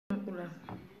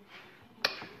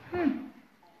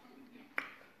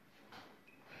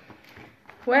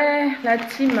Ouais, la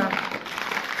team.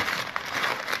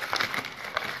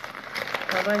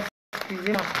 Pardon,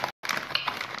 excusez-moi.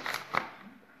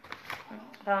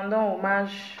 Rendons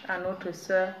hommage à notre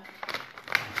soeur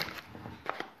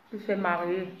qui s'est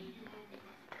mariée.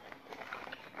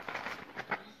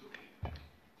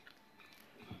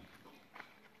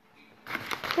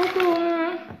 Coucou.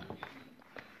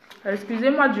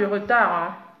 Excusez-moi du retard.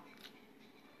 Hein.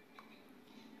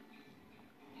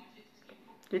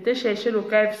 J'étais chercher le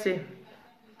KFC.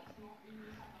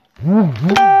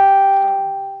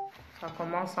 Ça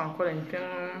commence encore un peu.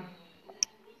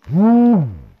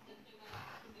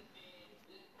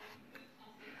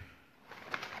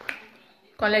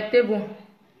 Connectez-vous.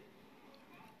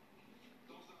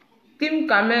 Team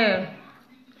Kamer.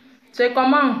 C'est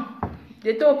comment?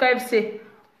 J'étais au KFC.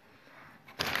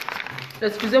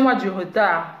 Excusez-moi du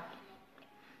retard.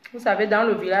 Vous savez, dans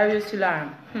le village, je suis là.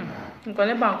 Je ne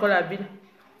connais pas encore la ville.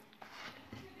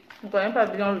 Je ne connais pas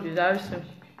bien le village.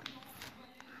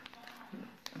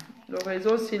 Le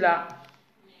réseau aussi là.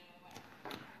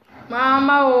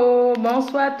 Maman, oh,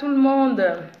 bonsoir tout le monde.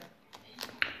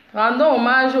 Rendons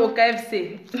hommage au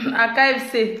KFC. À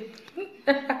KFC.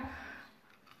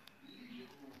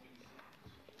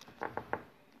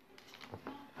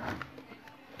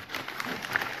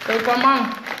 C'est comment?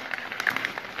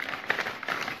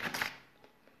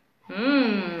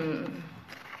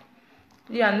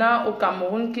 Il y en a au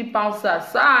Cameroun qui pensent à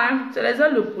ça. Hein? C'est les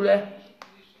ailes de poulet.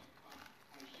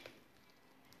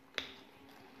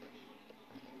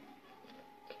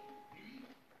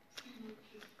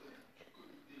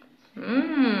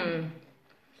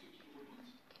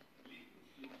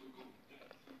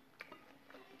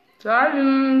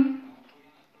 Salut.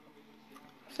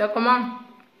 C'est comment?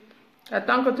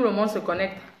 J'attends que tout le monde se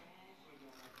connecte.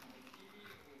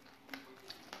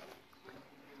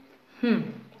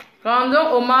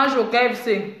 Rendons hommage au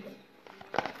KFC.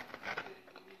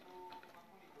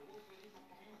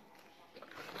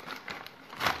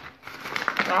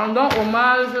 Rendons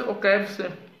hommage au KFC.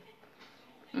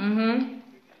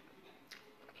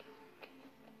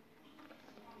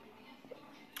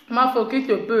 Ma faut qu'il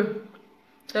te peut.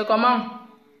 C'est comment?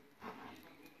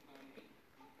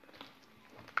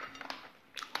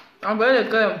 Envoyez le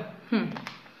cœur.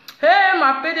 Hey,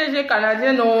 ma PDG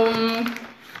canadienne.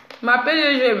 Ma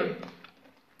PDG.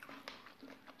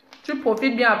 Tu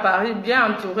profites bien à Paris,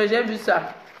 bien entouré. J'ai vu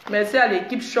ça. Merci à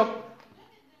l'équipe Choc.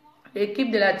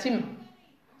 L'équipe de la team.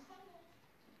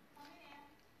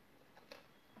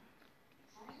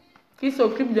 Qui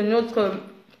s'occupe de notre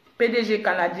PDG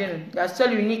canadienne. La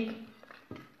seule unique.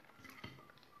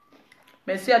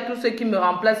 Merci à tous ceux qui me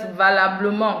remplacent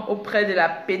valablement auprès de la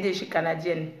PDG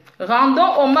canadienne.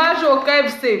 Rendons hommage au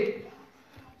KFC.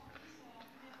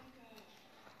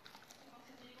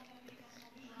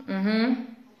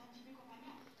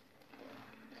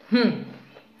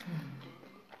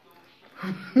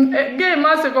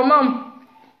 Gay-moi, c'est comment?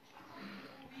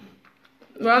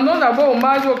 Rendons d'abord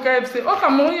hommage au KFC. Au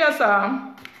Cameroun, il y a ça.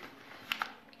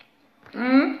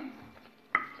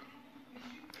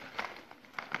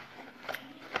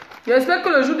 J'espère que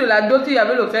le jour de la dot, il y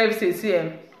avait le KFC ici.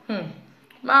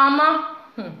 Maman.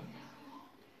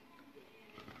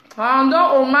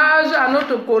 Rendons hommage à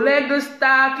notre collègue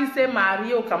star qui s'est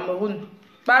marié au Cameroun.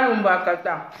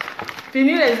 Balumbakata.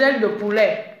 Fini les ailes de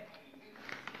poulet.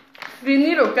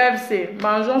 Fini le KFC.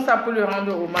 Mangeons ça pour lui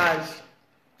rendre hommage.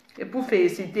 Et pour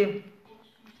féliciter.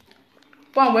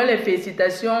 Pour envoyer les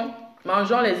félicitations,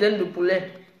 mangeons les ailes de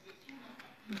poulet.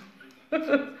 Je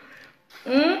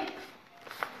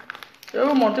vais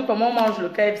vous montrer comment on mange le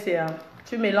KFC. Hein.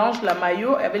 Tu mélanges la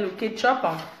mayo avec le ketchup.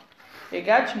 Hein.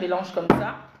 Regarde, tu mélanges comme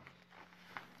ça.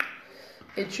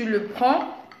 Et tu le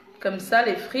prends comme ça,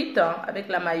 les frites, hein, avec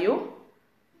la mayo.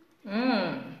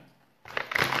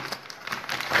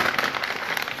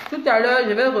 Tout à l'heure,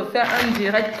 je vais refaire un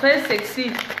direct très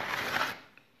sexy.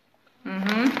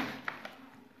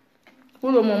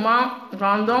 Pour le moment,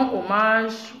 rendons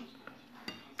hommage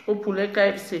au poulet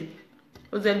KFC,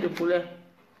 aux ailes de poulet.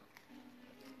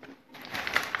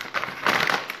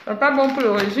 C'est pas bon pour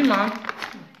le régime, hein?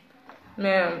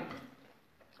 Mais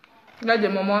il y a des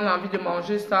moments où on a envie de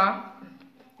manger ça,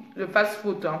 le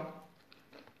fast-food. Hein.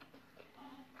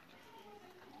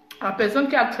 La personne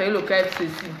qui a créé le KFC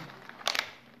ici,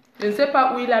 je ne sais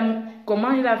pas où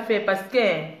comment il a fait, parce que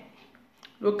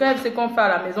le KFC qu'on fait à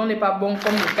la maison n'est pas bon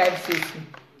comme le KFC ici.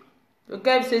 Le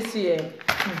KFC ici,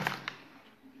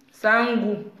 ça a un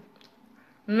goût.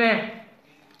 Mais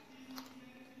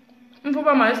il ne faut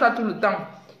pas manger ça tout le temps.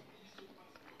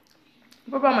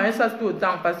 Il ne faut pas manger ça tout le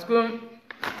temps parce que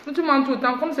Tu manges tout le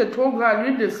temps, comme c'est trop gras,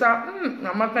 l'huile de ça.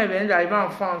 Maman, quand il vient d'arriver en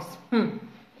France,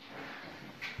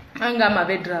 un gars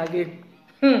m'avait dragué.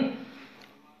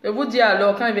 Je vous dis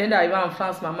alors, quand il vient d'arriver en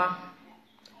France, maman,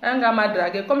 un gars m'a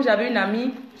dragué. Comme j'avais une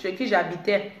amie chez qui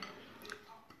j'habitais,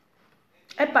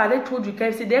 elle parlait trop du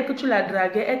KFC. Dès que tu la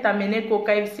draguais, elle t'amenait qu'au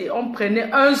KFC. On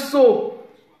prenait un seau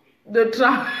de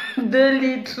 32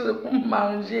 litres pour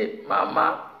manger.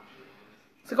 Maman.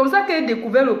 C'est comme ça qu'elle a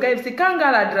découvert le KFC. Quand un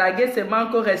gars la draguait, c'est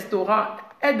manque au restaurant.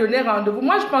 Elle donnait rendez-vous.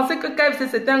 Moi, je pensais que KFC,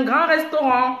 c'était un grand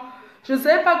restaurant. Je ne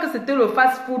savais pas que c'était le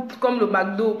fast-food comme le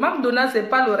McDo. McDonald's, ce n'est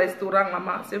pas le restaurant,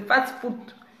 maman. C'est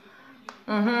fast-food.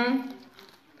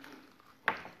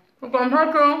 Vous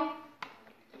comprenez que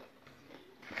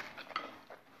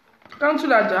quand tu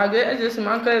la draguais, elle disait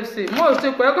seulement KFC. Moi aussi,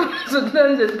 je croyais que c'était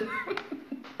un de...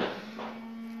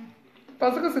 Je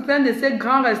pensais que c'était un de ces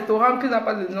grands restaurants qui n'a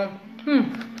pas de nom.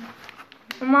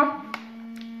 Maman.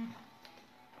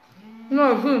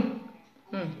 Non, vous.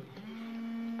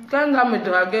 Quand un gars me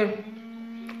draguait,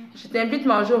 je t'invite à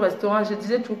manger au restaurant, je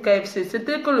disais tout KFC.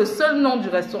 C'était que le seul nom du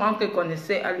restaurant qu'elle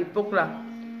connaissait à l'époque là.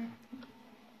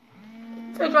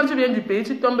 C'est quand tu viens du pays,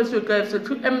 tu tombes sur le KFC,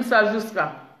 tu aimes ça juste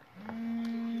là.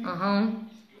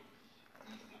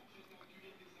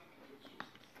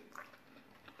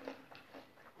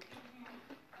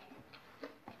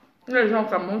 Les gens au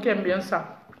Cameroun qui aiment bien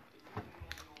ça.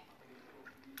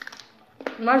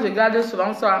 Moi, je garde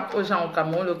souvent ça aux gens au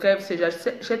Cameroun, le KFC.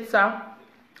 J'achète ça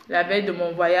la veille de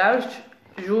mon voyage.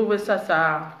 J'ouvre ça,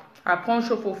 ça apprend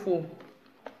chaud au four.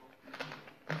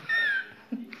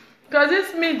 Cousin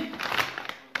Smith.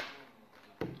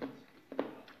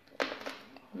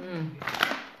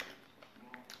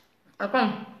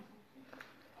 Attends.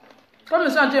 Comme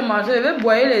je suis en train de manger, je vais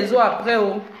broyer les os après.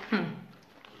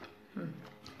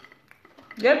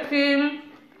 J'ai pris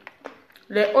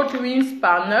les hot wings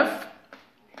par 9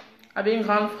 avec une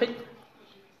grande frite.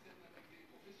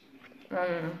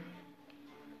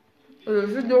 Le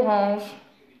jus d'orange.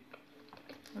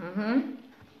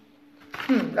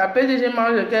 La PDG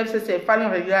mange le KFC, c'est pas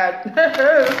une regarde.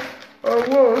 Oh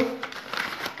wow.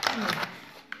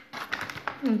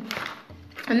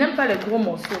 Je n'aime pas les gros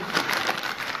morceaux.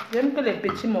 J'aime que les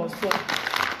petits morceaux.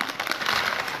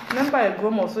 Je n'aime pas les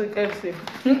gros morceaux de KFC.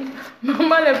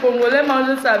 Maman, les Congolais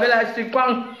mangent ça avec la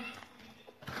chikwang.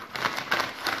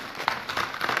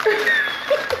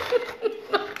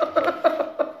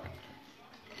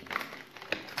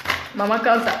 Maman,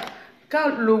 quand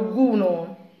le goût,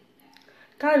 non,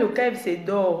 quand le KFC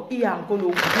dort, il y a encore le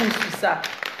goût sur ça.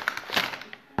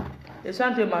 Je suis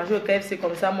en train de manger le KFC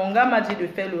comme ça. Mon gars m'a dit de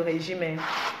faire le régime.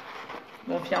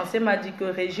 Mon fiancé m'a dit que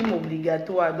régime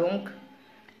obligatoire. Donc,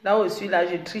 là aussi, là,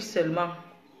 je triche seulement.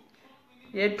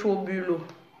 Il est trop bu l'eau.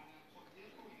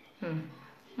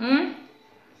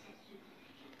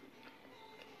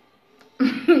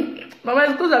 Maman,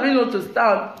 est-ce que vous avez une autre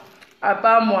stand à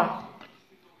part moi?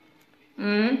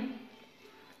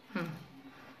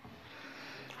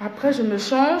 Après, je me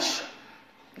change.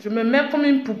 Je me mets comme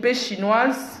une poupée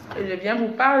chinoise et je viens vous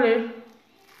parler.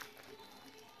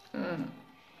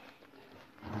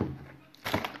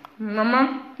 Maman,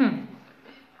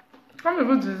 comme je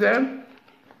vous disais,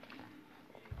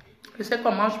 je sais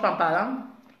comment je parle par là.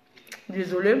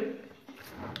 Désolée.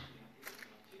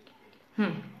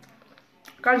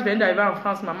 Quand je viens d'arriver en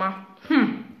France, maman,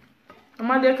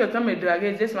 maman, dès que quelqu'un me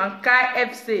draguait, il disait seulement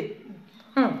KFC.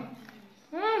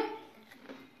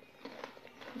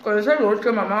 Vous connaissez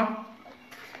l'autre, maman?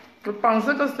 Je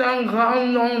pensais que c'était un grand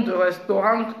nom de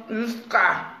restaurant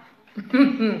jusqu'à...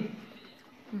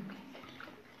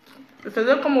 Je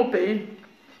faisais comme au pays.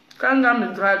 Quand un gars me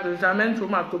drague, j'amène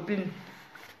toujours ma copine.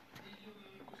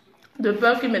 De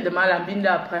peur qu'il me demande la binde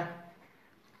après.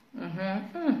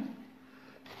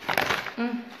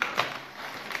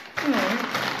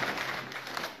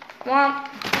 Moi,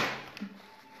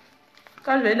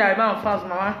 quand je vais d'arriver en France,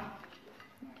 maman,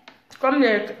 comme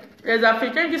les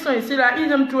Africains qui sont ici, là,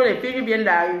 ils aiment toujours les filles qui viennent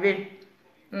d'arriver.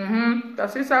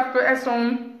 Parce qu'ils savent qu'elles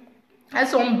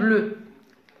sont bleues.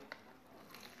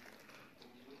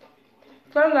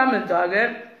 Quand un gars me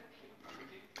draguait,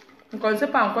 je ne connaissais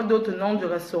pas encore d'autres noms de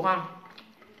restaurants.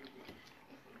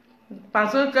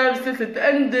 Parce que c'était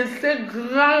un de ces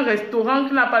grands restaurants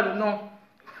qui n'a pas de nom.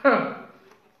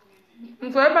 Je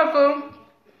ne savais pas que,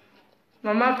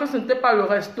 maman, que ce n'était pas le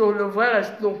resto, le vrai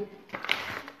resto.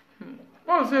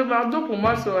 Oh, c'est McDo pour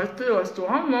moi, c'est le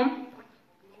restaurant, non?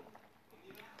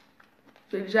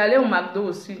 J'allais au McDo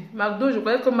aussi. McDo, je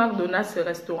croyais que McDonald's, c'est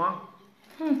restaurant.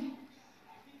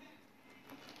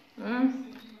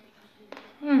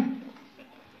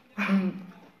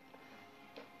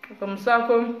 C'est comme ça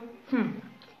que...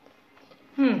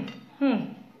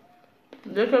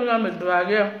 Dès que je me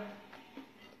draguer.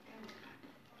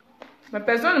 Mais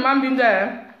personne ne m'a bien dit.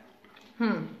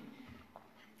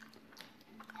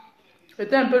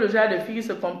 C'était un peu le genre de fille qui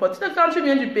se comporte. Tu sais, quand tu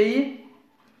viens du pays,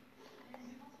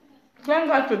 quand un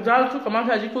gars te drague, tu commences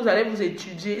à dire que vous allez vous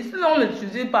étudier. Ici, on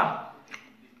n'étudie pas.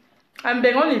 En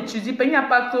Bénin, on étudie. Il n'y a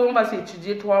pas que on va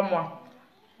s'étudier 3 mois.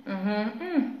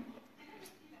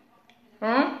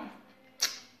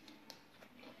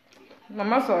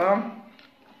 Maman, ça va.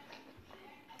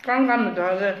 Quand un gars me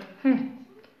drague,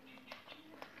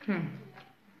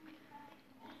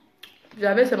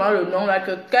 j'avais seulement le nom là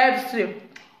que KFC.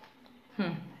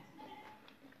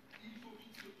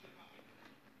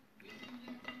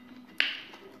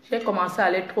 J'ai commencé à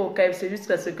aller trop au KFC juste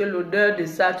parce que l'odeur de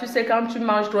ça, tu sais, quand tu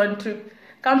manges trop un truc,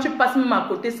 quand tu passes même à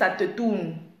côté, ça te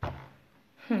tourne.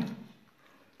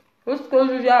 Juste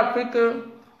que j'ai appris que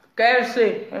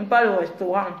KFC, même pas le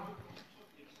restaurant,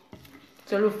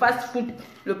 c'est le fast-food,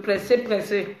 le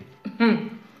pressé.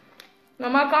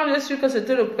 Maman, quand j'ai su que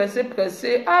c'était le pressé,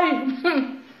 aïe,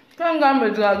 quand un gars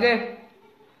me draguait,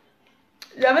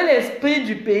 j'avais l'esprit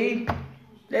du pays,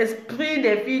 l'esprit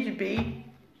des filles du pays.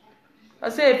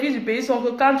 Parce que les filles du pays sont que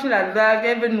quand tu la dragues,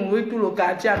 elles veulent nourrir tout le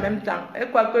quartier en même temps. Elles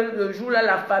croient que le jour là,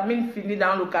 la famine finit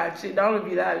dans le quartier, dans le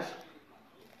village.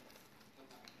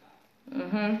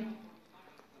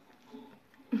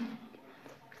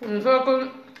 Une fois que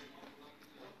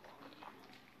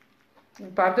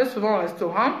vous partez souvent au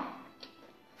restaurant,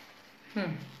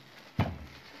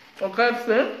 au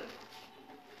KFC,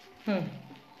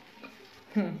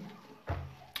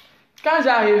 quand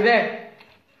j'arrivais,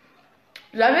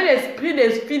 j'avais l'esprit des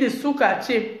filles de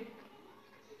sous-quartier.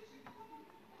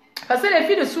 Parce que les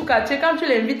filles de sous-quartier, quand tu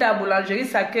l'invites à la boulangerie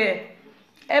Saké,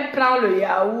 elle prend le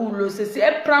yaourt, le ceci,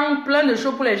 elle prend plein de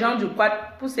choses pour les gens du quad,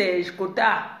 pour ses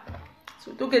quotas.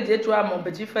 Surtout que tu vois mon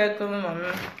petit frère, que maman,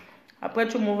 après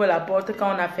tu m'ouvres la porte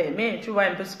quand on a fermé, tu vois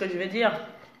un peu ce que je veux dire.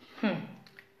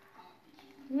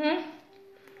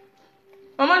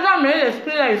 Maman, j'ai amené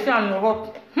l'esprit là ici en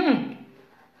Europe.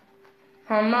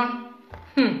 Maman,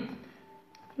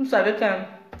 vous savez que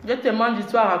j'ai tellement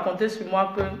d'histoires à raconter sur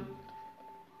moi que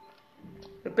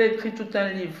je peux écrire tout un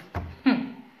livre.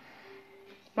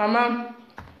 Maman,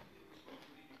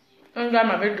 un gars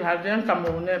m'avait dragué, un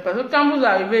Camerounais. Parce que quand vous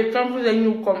arrivez, quand vous êtes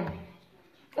nous comme,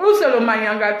 ou c'est le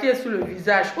mayanga qui est sur le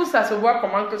visage, ou ça se voit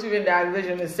comment que tu viens d'arriver,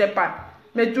 je ne sais pas.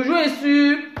 Mais toujours est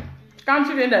sûr, quand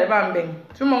tu viens d'arriver en Beng,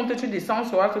 tu montes, que tu descends,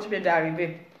 tu vois que tu viens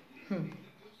d'arriver.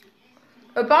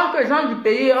 Je pense que les gens du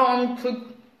pays ont un truc.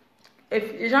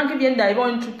 Les gens qui viennent d'arriver ont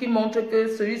un truc qui montre que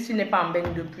celui-ci n'est pas en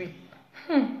Beng depuis.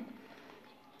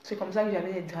 C'est comme ça que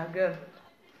j'avais les dragueurs.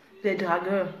 Les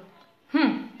dragueurs.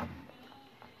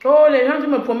 Oh, les gens qui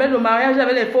me promettent le mariage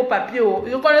avec les faux papiers. Oh.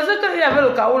 Je connaissais qu'il y avait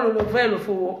le chaos, le vrai et le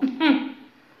faux.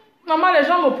 Maman, les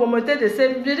gens me promettaient de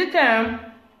ces. Je dis que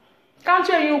quand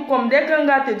tu es eu comme dès qu'un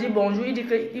gars te dit bonjour, il dit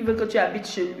qu'il veut que tu habites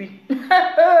chez lui.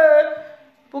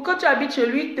 Pour que tu habites chez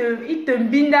lui, il te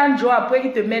binde dans joie, après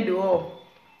il te met dehors.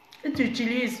 Et tu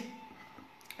utilises.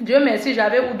 Dieu merci,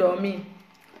 j'avais où dormir.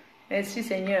 Merci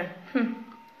Seigneur.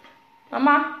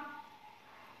 Maman,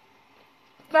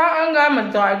 quand un gars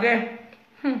me draguait,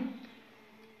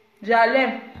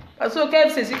 j'allais. Parce que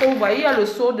c'est ce que vous voyez, il y a le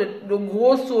seau, le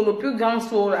gros seau, le plus grand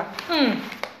seau là.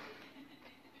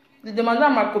 Je demandais à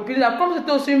ma copine là, comme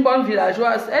c'était aussi une bonne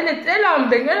villageoise, elle a en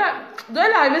Beng,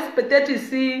 elle arrivait peut-être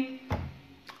ici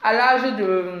à l'âge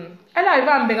de. Elle arrive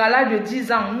à Beng à l'âge de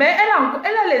 10 ans, mais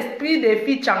elle a l'esprit des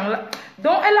filles Changla.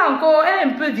 Donc elle est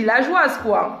un peu villageoise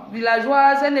quoi.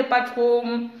 Villageoise, elle n'est pas trop.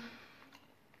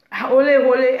 Olé,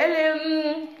 olé, elle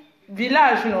est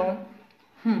village, non?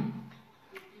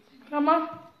 Maman.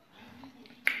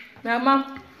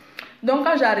 Donc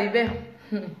quand j'arrivais,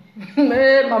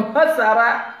 mais maman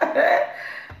Sarah,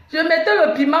 je mettais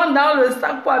le piment dans le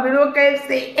sac pour amener au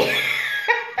KFC.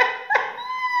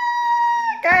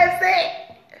 KFC.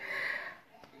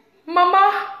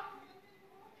 Maman,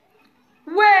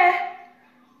 ouais,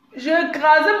 je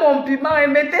écrasais mon piment et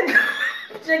mettais,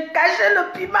 je cachais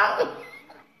le piment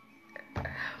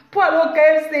pour aller au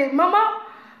KFC. Maman,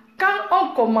 quand on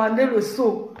commandait le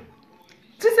seau,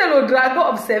 tu sais, le dragon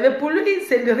observait, pour lui,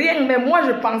 c'est rien, mais moi,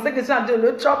 je pensais que c'était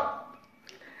le chop.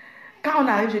 Quand on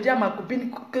arrive, je dis à ma copine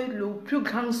que le plus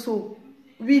grand seau,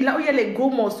 oui, là où il y a les gros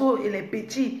morceaux et les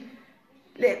petits,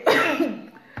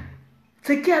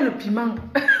 c'est qu'il y a le piment.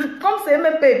 Comme c'est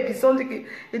même pas épicant,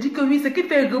 je dis que oui, ce qui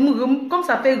fait rum, comme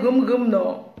ça fait rum,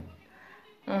 non.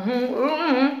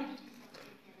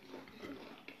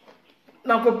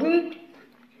 Ma copine,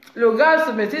 le gars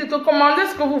se mettait, commandez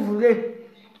ce que vous voulez.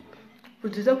 Je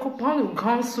disais qu'on prend le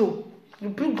grand seau, le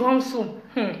plus grand seau.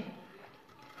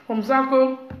 Comme ça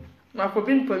que ma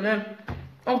copine prenait,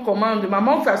 on commande,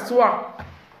 maman s'assoit,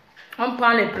 on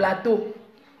prend les plateaux.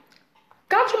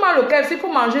 Quand tu manges le KFC, il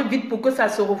faut manger vite pour que ça ne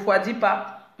se refroidisse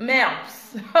pas. Merde.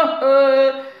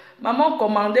 Maman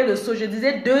commandait le seau, je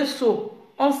disais 2 seaux.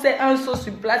 On sait un seau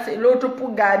sur place et l'autre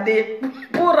pour garder,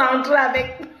 pour rentrer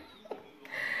avec.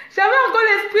 J'avais encore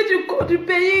l'esprit du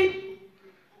pays.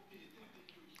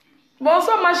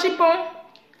 Bonsoir ma chipon.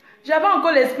 J'avais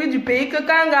encore l'esprit du pays que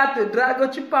quand un gars te drague,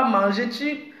 tu peux manger,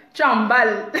 tu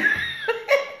emballes.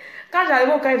 Quand j'arrive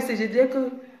au KFC, je disais que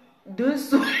 2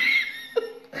 seaux.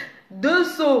 2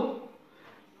 seaux.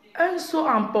 Un seau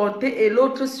emporté et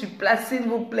l'autre sur place, s'il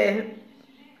vous plaît.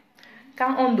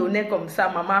 Quand on donnait comme ça,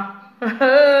 maman,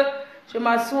 je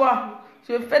m'assois.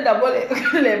 Je fais d'abord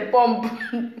les pompes.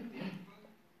 Je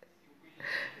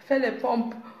fais les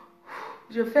pompes.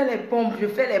 Je fais les pompes. Je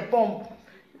fais les pompes.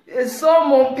 Je sors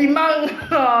mon piment. Oh,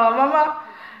 maman,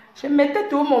 je mettais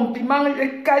tout mon piment.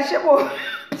 Je cachais mon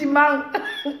piment.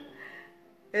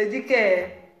 Je dis que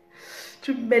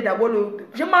tu mets d'abord le...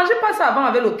 Je ne mangeais pas ça avant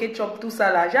avec le ketchup, tout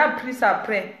ça là. J'ai appris ça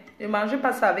après. Je ne mangeais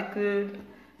pas ça avec...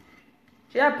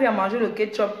 J'ai appris à manger le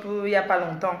ketchup il n'y a pas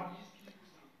longtemps.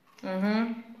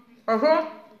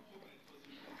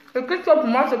 Le ketchup pour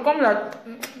moi c'est comme la...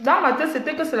 Dans ma tête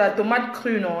c'était que c'est la tomate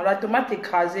crue, non? La tomate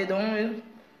écrasée, donc...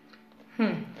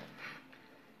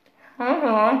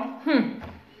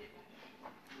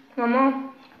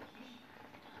 Maman,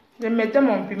 je mettais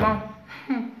mon piment.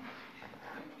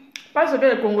 Parce que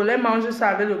les Congolais mangent ça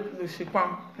avec le chipan.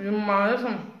 Je mangeais ça.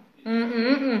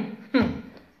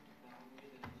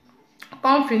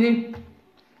 Quand on finit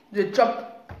de chop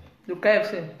le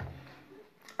KFC,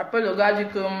 après le gars dit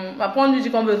que... Après on dit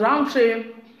qu'on veut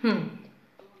rentrer.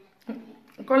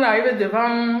 Quand on arrive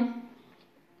devant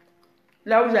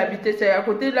là où j'habitais, c'est à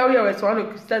côté, là où il y a le restaurant Le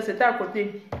Cristal, c'était à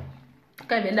côté.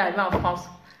 Quand il vient d'arriver en France.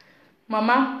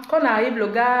 Maman, quand on arrive, le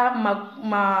gars,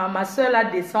 ma soeur là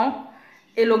descend.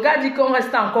 Et le gars dit qu'on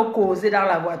restait encore causé dans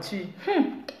la voiture.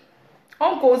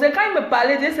 On causait. Quand il me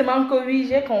parlait, il disait seulement que oui,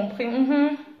 j'ai compris.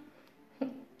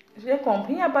 J'ai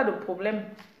compris, il n'y a pas de problème.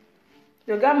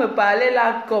 Le gars me parlait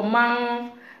là,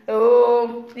 comment,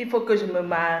 oh, il faut que je me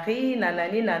marie,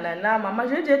 nanani, nanana. Maman,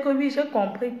 je disais que oui, j'ai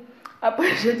compris.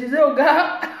 Après, je disais au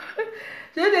gars,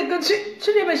 je disais que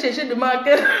tu viens me chercher demain à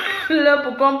quelle heure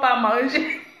pour qu'on parte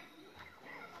manger.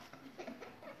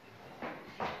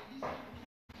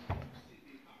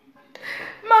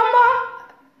 Maman,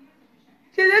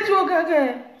 je disais tu au gars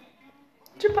que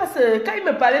tu passes, quand il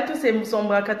me parlait tous ces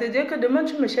sombracatés, je disais que demain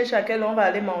tu me cherches à quelle heure on va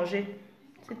aller manger,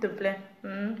 s'il te plaît.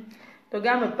 Le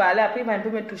gars me parlait, après il va un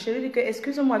peu me toucher, il dit que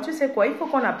excuse-moi, tu sais quoi, il faut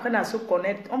qu'on apprenne à se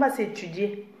connaître, on va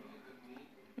s'étudier.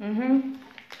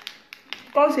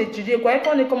 Quand on s'étudie, quoi,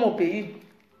 qu'on est comme au pays.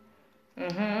 On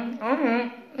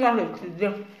va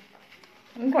s'étudier.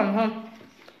 Comme ça.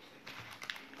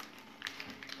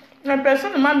 La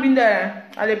personne ne m'a bien dit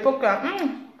à l'époque là,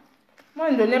 moi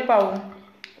je ne donnais pas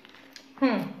où.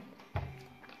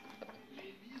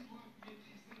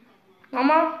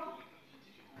 Maman,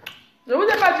 je vous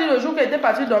ai pas dit le jour qu'elle était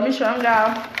partie dormir chez un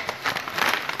gars.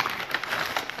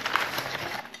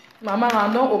 Maman,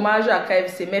 rendons hommage à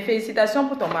KFC. Mes félicitations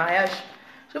pour ton mariage.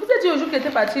 Je vous ai dit le jour qu'elle était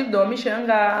partie dormir chez un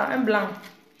gars, un blanc.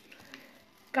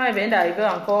 Quand elle vient d'arriver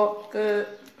encore, que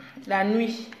la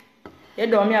nuit,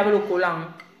 elle dormi avec le collant.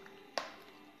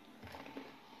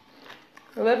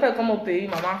 Je vais faire comme au pays,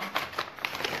 maman.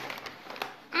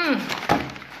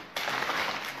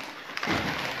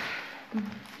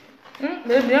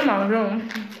 J'ai bien mangé.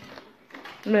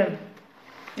 Mais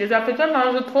les Africains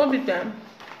mangent trop vite.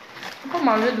 Il faut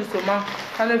manger doucement.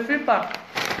 Ça ne fuit pas.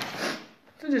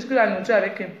 Tu discutes la nourriture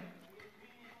avec eux.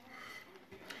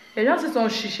 Les gens se sont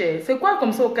chichés. C'est quoi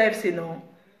comme ça au KFC, non?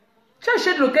 Tu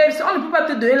achètes le KFC, on ne peut pas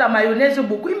te donner la mayonnaise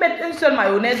beaucoup. Ils mettent une seule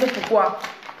mayonnaise, pourquoi?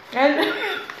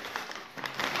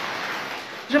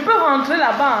 Je peux rentrer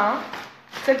là-bas.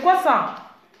 C'est quoi ça?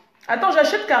 Attends,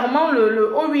 j'achète carrément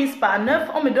le Weeeh par 9.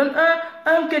 On me donne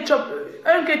un ketchup.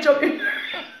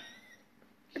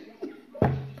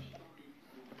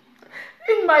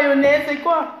 Une mayonnaise, c'est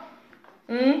quoi?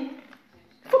 Il ne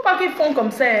faut pas qu'ils font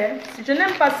comme ça. Je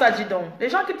n'aime pas ça, dis donc. Les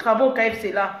gens qui travaillent au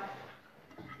KFC là.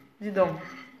 Dis donc.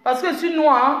 Parce que je suis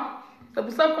noire. C'est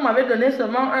pour ça qu'on m'avait donné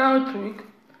seulement un truc.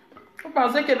 Vous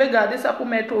pensez qu'ils avaient gardé ça pour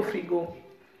mettre au frigo.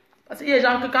 Parce qu'il y a des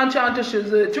gens que quand tu entres chez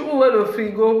eux, tu ouvres le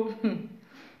frigo.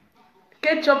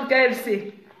 Ketchup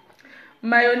KFC.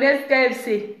 Mayonnaise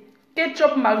KFC.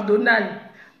 Ketchup McDonald's.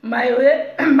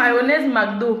 Mayonnaise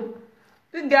McDo.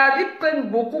 Ils gardent, ils prennent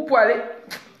beaucoup pour aller.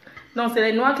 Non, c'est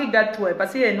les noirs qui gardent tout.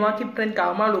 Parce qu'il y a les noirs qui prennent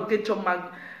carrément le ketchup McDo.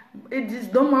 Ils disent,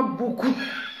 donne-moi beaucoup.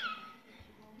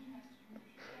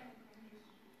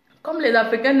 Comme les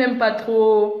Africains n'aiment pas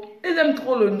trop, ils aiment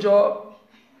trop le job.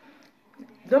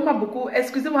 Donne-moi beaucoup.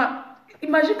 Excusez-moi.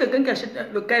 Imagine quelqu'un qui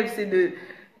achète le KFC de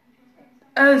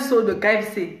un seau de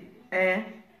KFC. Hein?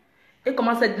 Et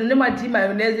commence à donner-moi 10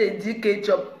 mayonnaise et 10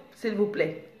 ketchup, s'il vous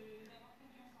plaît.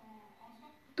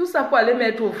 Tout ça pour aller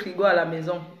mettre au frigo à la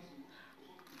maison.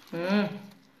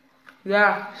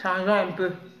 Là, changeons un peu.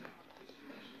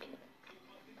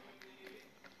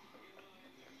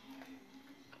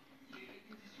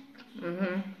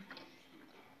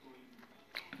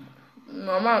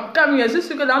 Maman, comme je suis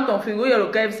sûre que dans ton frigo, il y a le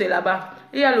KFC là-bas.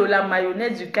 Il y a la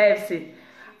mayonnaise du KFC.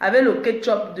 Avec le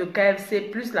ketchup de KFC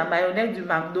plus la mayonnaise du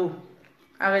McDo.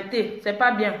 Arrêtez, c'est pas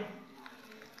bien.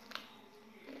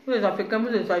 Vous les Africains,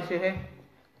 vous exagérez.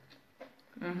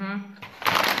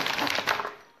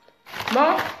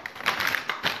 Bon.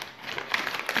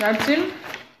 La team.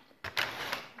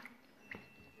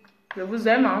 Je vous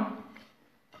aime, hein.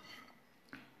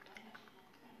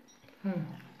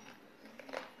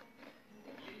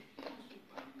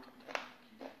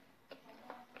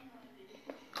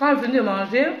 Quand je finis de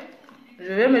manger,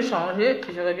 je vais me changer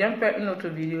et je reviens faire une autre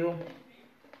vidéo.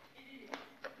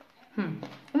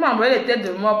 Vous m'envoyez les têtes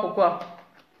de mort, pourquoi?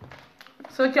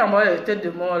 Ceux qui envoient les têtes de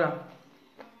mort là.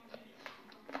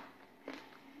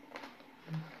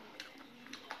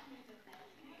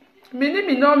 Mini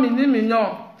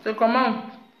mignon. C'est comment?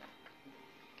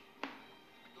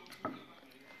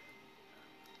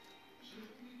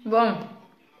 Bon.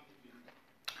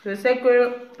 Je sais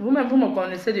que vous-même, vous me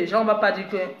connaissez déjà. On ne va pas dire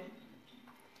que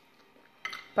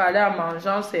parler en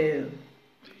mangeant, c'est...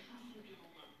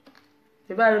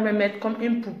 Je vais me mettre comme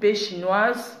une poupée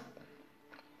chinoise.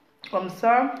 Comme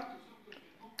ça.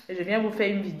 Et je viens vous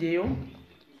faire une vidéo.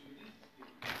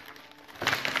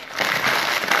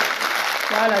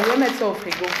 Voilà, je vais mettre ça au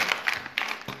frigo.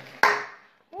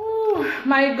 Oh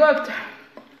my God.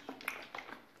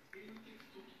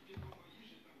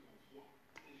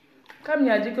 Comme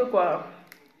il a dit que quoi?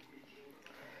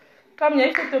 Comme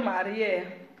il faut te marier.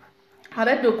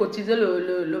 Arrête de cotiser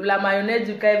la mayonnaise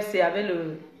du KFC avec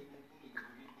le...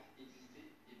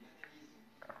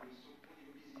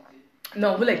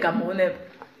 Non, vous les Camerounais,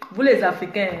 vous les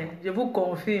Africains, je vous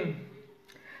confirme.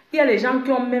 Il y a les gens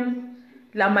qui ont même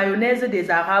la mayonnaise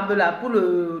des Arabes là pour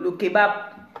le kebab.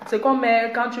 C'est comme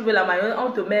quand tu veux la mayonnaise,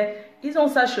 on te met... Ils ont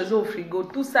ça chez eux au frigo.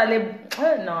 Tout ça, les...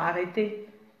 non, arrêtez.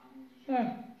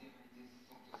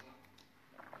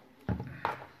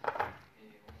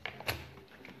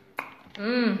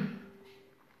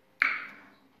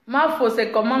 Ma faux,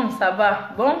 c'est comment? Ça va?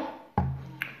 Bon?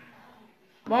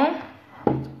 Bon?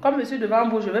 Comme je suis devant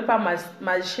vous, je ne vais pas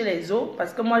mâcher les os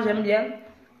parce que moi, j'aime bien.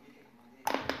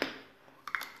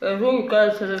 Les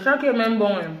os, c'est ça qui est même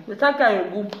bon. C'est ça qui a le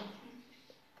goût.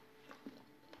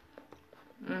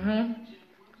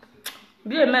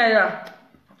 Bien, mais là,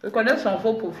 je connais son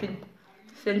faux profil.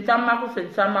 C'est une tamarque ou c'est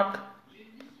une tamarque.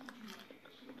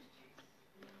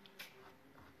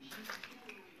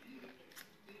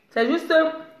 C'est juste,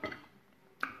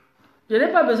 je n'ai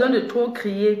pas besoin de trop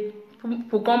crier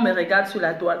pour qu'on me regarde sur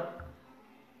la toile.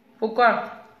 Pourquoi?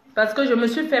 Parce que je me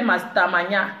suis fait ma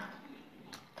stamania.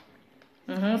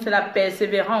 C'est la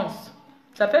persévérance.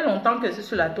 Ça fait longtemps que je suis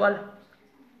sur la toile.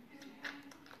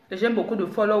 J'ai beaucoup de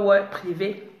followers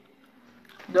privés.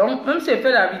 Donc, même si je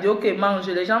fais la vidéo que je mange,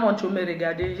 les gens vont toujours me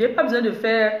regarder. Je n'ai pas besoin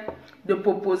de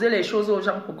proposer les choses aux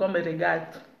gens pour qu'on me regarde.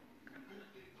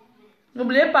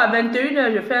 N'oubliez pas, à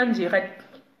 21h, je fais un direct.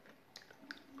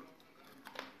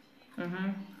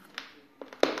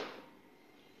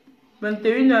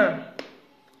 21h,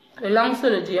 je lance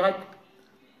le direct.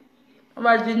 On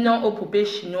va dire non aux poupées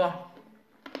chinois.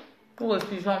 Nous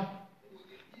refusons.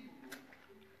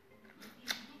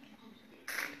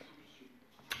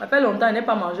 Ça fait longtemps que je n'ai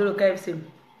pas mangé le KFC.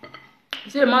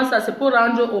 Si je mange ça, c'est pour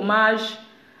rendre hommage,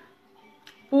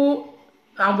 pour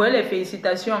envoyer les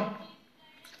félicitations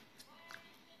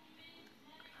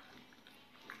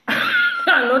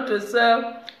à notre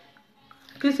soeur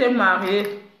qui s'est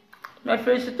mariée. Mes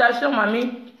félicitations,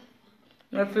 mamie.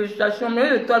 Mes félicitations.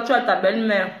 Mais toi, tu as ta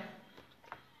belle-mère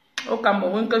au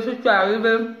Cameroun, que si tu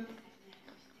arrives,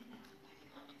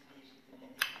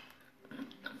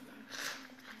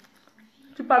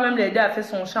 tu peux même l'aider à faire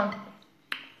son chant.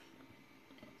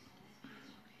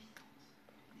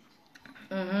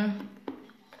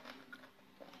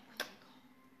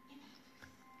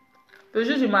 Le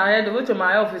jour du mariage, de votre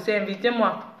mariage officiel,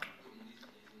 invitez-moi.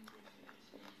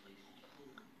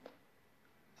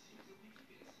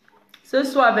 Ce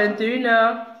soir à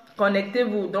 21h,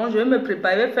 connectez-vous. Donc, je vais me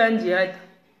préparer, faire un direct.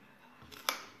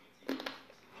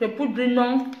 Je pour dire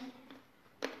non.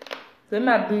 Je vais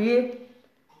m'habiller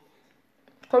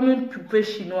comme une poupée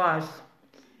chinoise.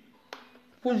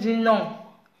 Pour dire non.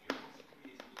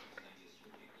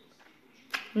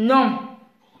 Non,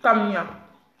 Camilla.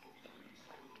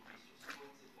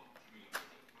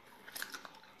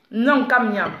 Non,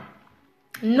 Camilla.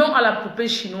 Non à la poupée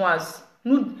chinoise.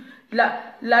 Nous,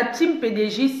 la team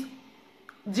PDG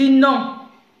dit non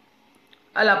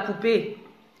à la poupée.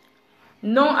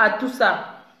 Non à tout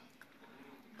ça.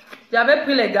 J'avais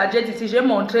pris les gadgets ici, j'ai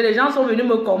montré, les gens sont venus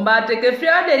me combattre, que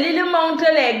Fleur de Lille montre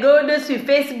les godes sur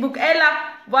Facebook. Et là,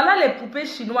 voilà les poupées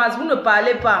chinoises, vous ne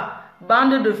parlez pas.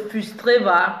 Bande de frustrés,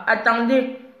 va.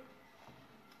 Attendez.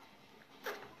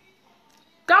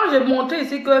 Quand j'ai montré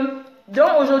ici que,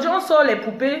 donc aujourd'hui on sort les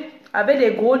poupées avec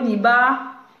des gros nibas,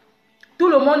 tout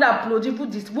le monde applaudit,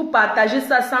 vous partagez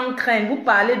ça sans crainte, vous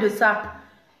parlez de ça.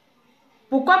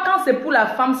 Pourquoi quand c'est pour la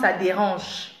femme, ça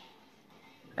dérange?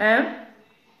 Hein?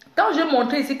 Quand je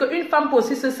montrais ici qu'une femme peut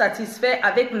aussi se satisfaire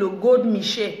avec le gold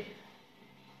Miché,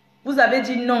 vous avez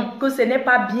dit non, que ce n'est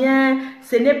pas bien,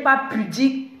 ce n'est pas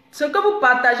pudique. Ce que vous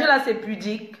partagez là, c'est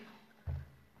pudique.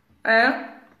 Hein?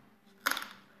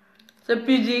 C'est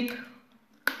pudique.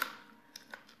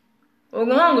 Au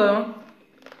grand,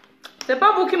 c'est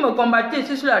pas vous qui me combattez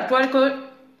ici sur la toile que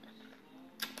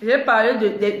j'ai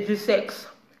parlé du sexe.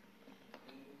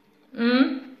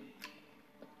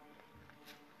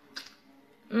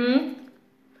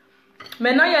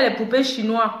 Maintenant, il y a les poupées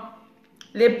chinois.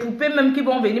 Les poupées même qui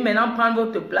vont venir maintenant prendre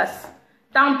votre place.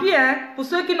 Tant pis, hein, pour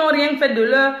ceux qui n'ont rien fait de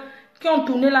leur... Qui ont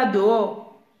tourné là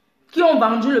dehors. Qui ont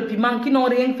vendu le piment, qui n'ont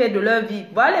rien fait de leur vie.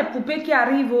 Voilà les poupées qui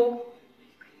arrivent. Oh.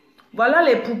 Voilà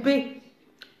les poupées.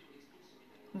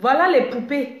 Voilà les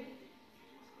poupées.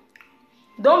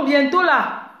 Donc bientôt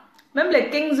là, même les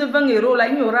 15-20 euros là,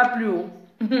 il n'y aura plus. Oh.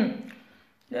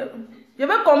 Je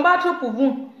vais combattre pour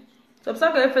vous. C'est pour ça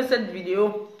que j'ai fait cette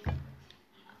vidéo.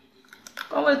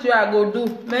 Comme tu es à Godou.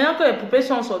 Maintenant que les poupées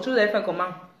sont sorties, vous avez fait comment?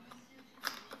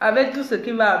 Avec tout ce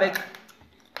qui va avec.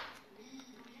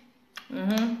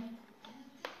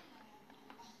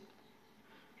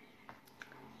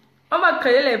 On va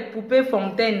créer les poupées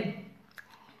fontaines.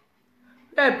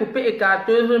 Il y a les poupées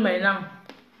écarteuses maintenant.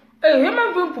 Et j'ai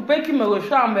même vu une poupée qui me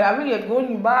ressemble avec les gros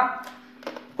nibas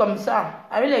comme ça.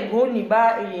 Avec les gros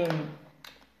nibas et...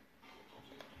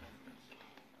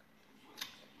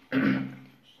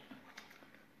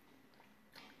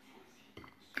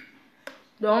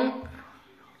 Donc,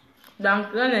 dans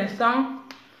un instant,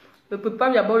 je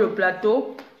prépare d'abord le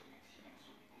plateau.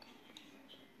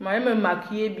 Je vais me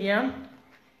maquiller bien.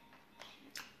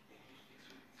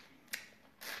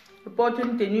 Je porte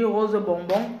une tenue rose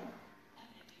bonbon.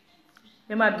 Je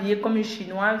vais m'habiller comme une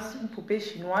chinoise, une poupée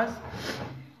chinoise.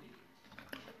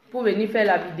 Pour venir faire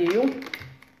la vidéo.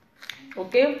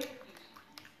 Ok?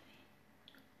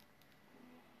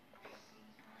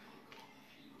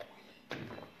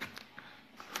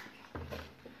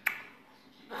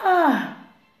 Ah.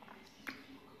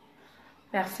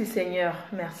 Merci Seigneur,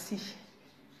 merci.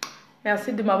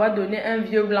 Merci de m'avoir donné un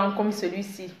vieux blanc comme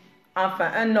celui-ci.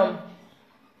 Enfin, un homme.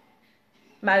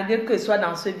 Malgré que ce soit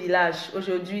dans ce village,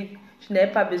 aujourd'hui, je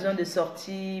n'avais pas besoin de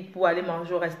sortir pour aller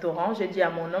manger au restaurant. J'ai dit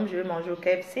à mon homme, je vais manger au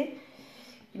KFC.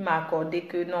 Il m'a accordé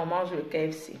que non, mange le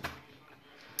KFC.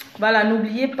 Voilà,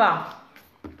 n'oubliez pas,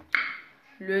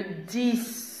 le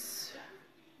 10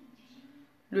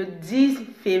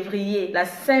 février, la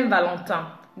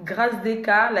Saint-Valentin, Grâce des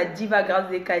cas, la diva Grâce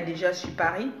des cas est déjà sur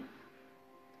Paris.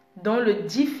 Donc le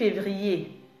 10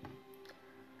 février,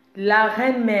 la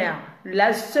reine-mère,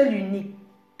 la seule unique,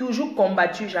 toujours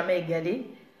combattue, jamais égalée,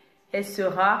 elle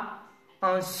sera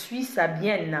en Suisse à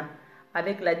Vienne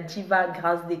avec la diva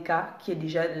Grâce des cas qui est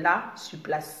déjà là sur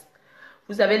place.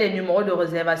 Vous avez les numéros de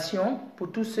réservation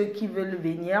pour tous ceux qui veulent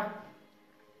venir.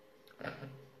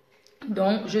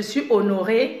 Donc je suis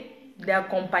honorée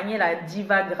d'accompagner la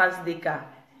diva Grâce des cas.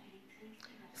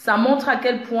 Ça montre à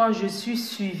quel point je suis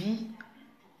suivie,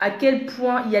 à quel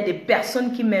point il y a des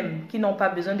personnes qui m'aiment, qui n'ont pas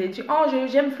besoin de dire « Oh,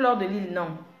 j'aime Fleur de Lille ».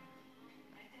 Non.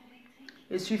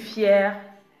 Je suis fière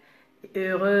et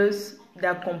heureuse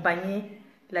d'accompagner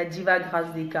la diva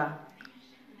Grâce des cas.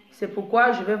 C'est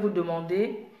pourquoi je vais vous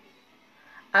demander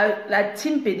à la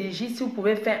team PDG si vous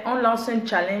pouvez faire, on lance un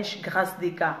challenge Grâce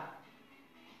des cas.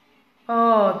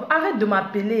 Oh, arrête de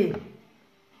m'appeler.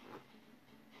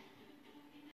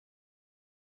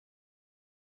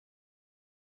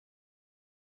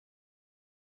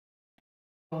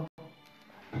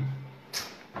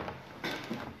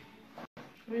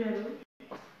 Oui, allô?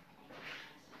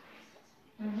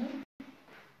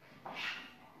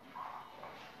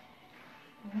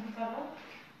 Ça va?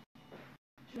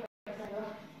 Ça va?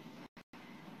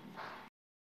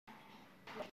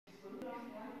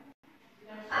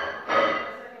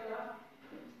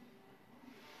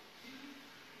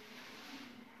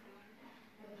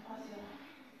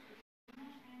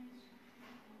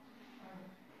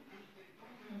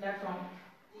 D'accord.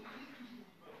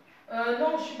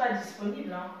 Non, je ne suis pas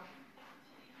disponible. Hein.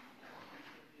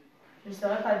 Je ne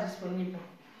serai pas disponible.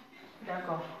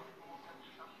 D'accord.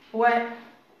 Ouais.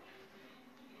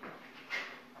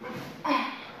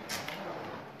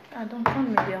 Ah, donc ça ne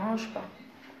me dérange pas.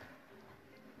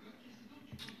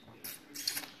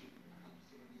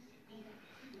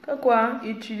 Quoi?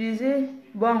 Utiliser.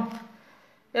 Bon.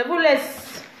 Je vous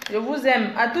laisse. Je vous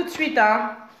aime. À tout de suite.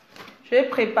 Hein. Je vais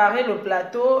préparer le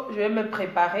plateau. Je vais me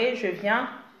préparer. Je viens.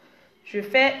 Je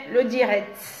fais le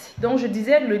direct. Donc, je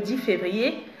disais le 10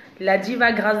 février, la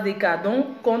diva grâce des cas.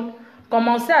 Donc,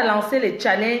 commencez à lancer les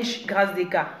challenges grâce des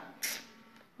cas.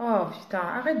 Oh, putain,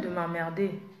 arrête de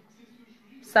m'emmerder.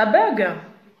 Ça bug.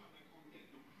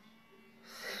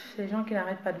 Ces gens qui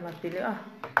n'arrêtent pas de m'appeler. Ah.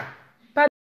 Pas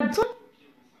de son.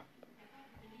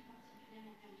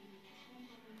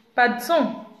 Pas de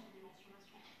son.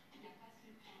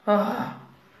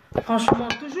 Oh. Franchement,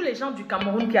 toujours les gens du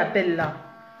Cameroun qui appellent là.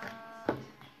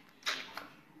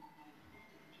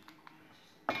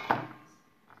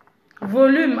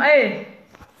 Volume, hey.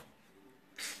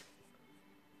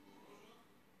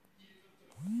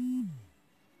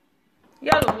 Il y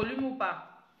a le volume ou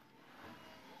pas?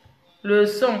 Le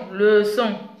son, le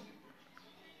son.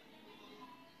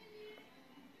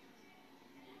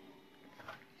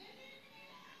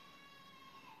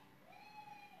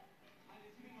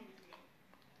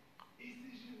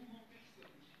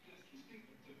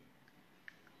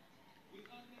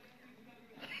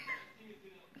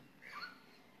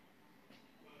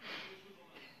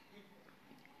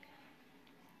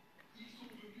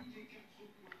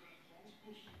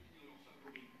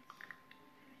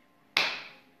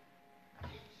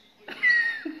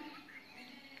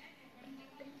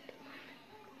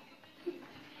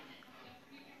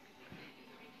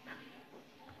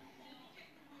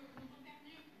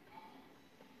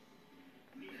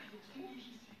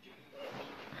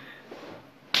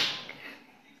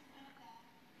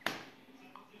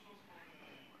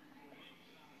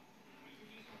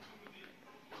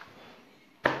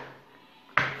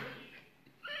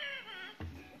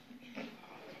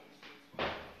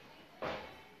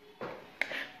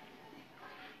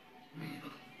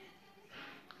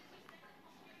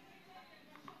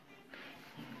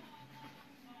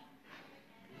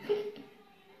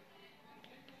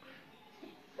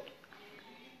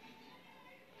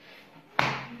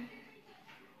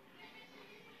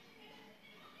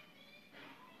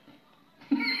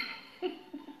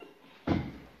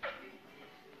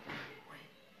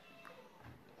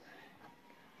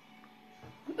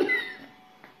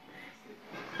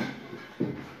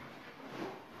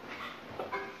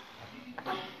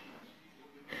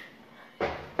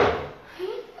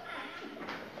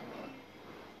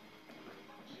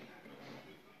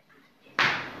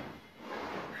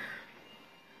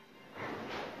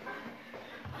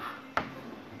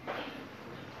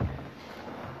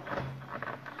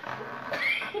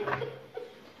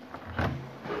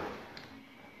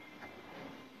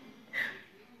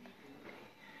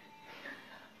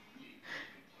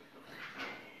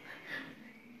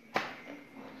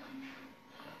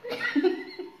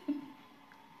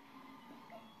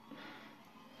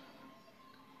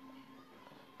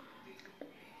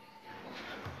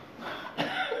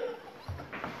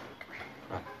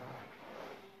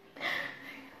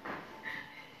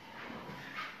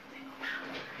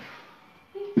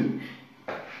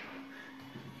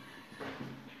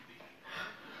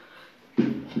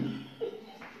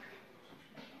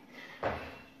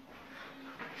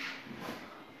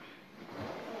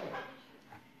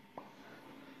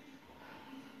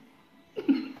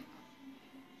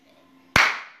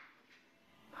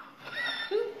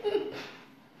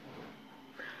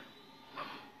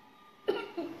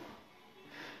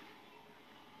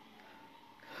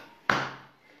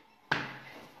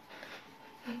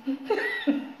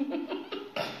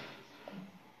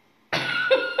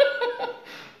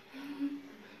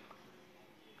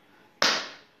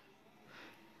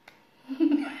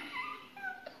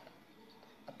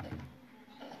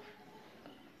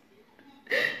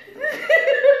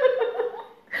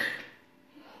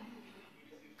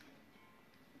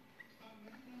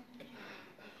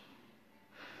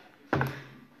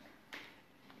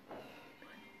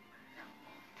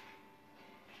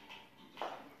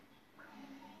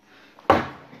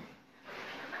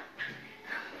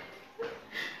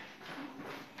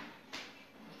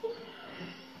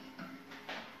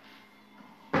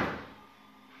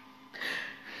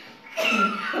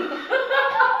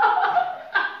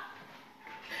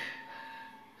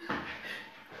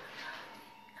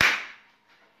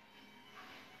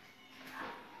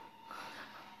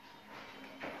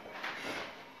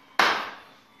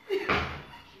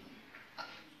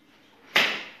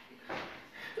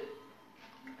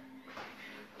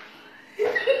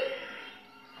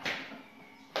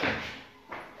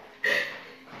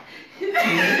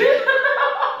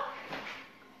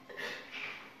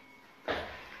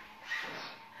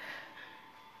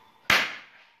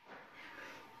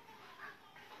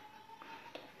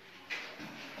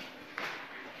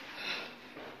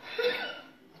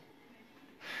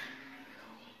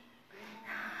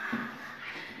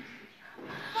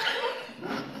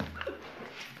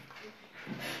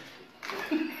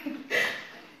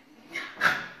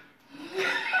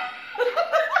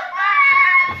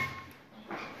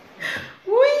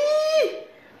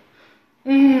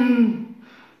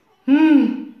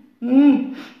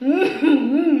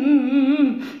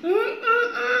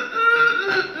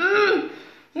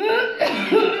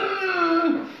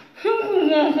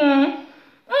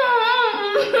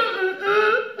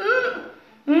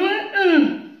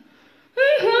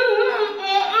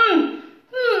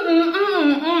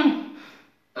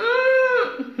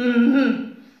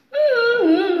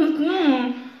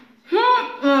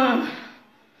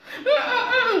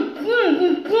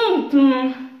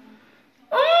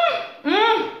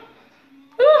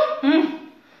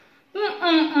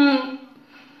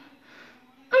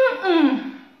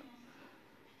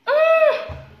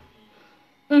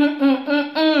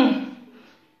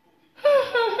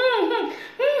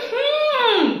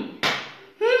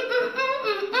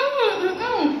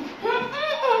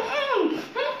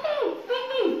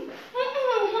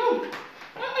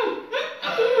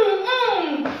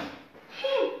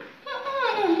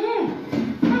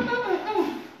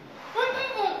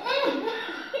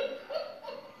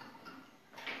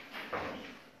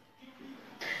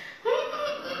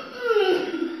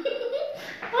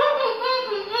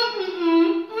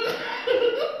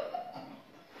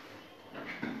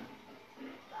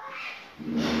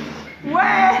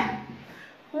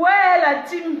 Ouais, la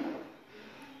team.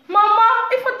 Maman,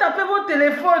 il faut taper votre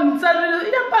téléphone. Ça, il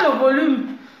n'y a pas le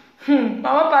volume.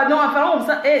 Maman, pardon, enfin, comme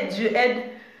ça. Eh, Dieu aide.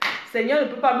 Seigneur ne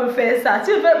peut pas me faire ça.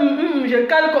 Si je fais je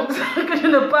cale comme ça, que je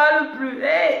ne parle plus.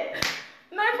 Hey.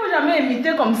 Non, il ne faut jamais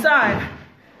imiter comme ça. Hein.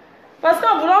 Parce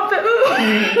qu'en voulant faire...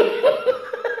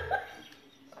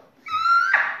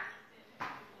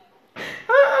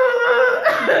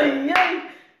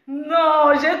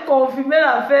 Non, j'ai confirmé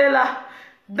l'affaire là.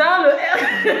 Dans le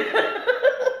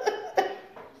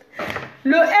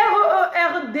le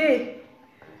REERD.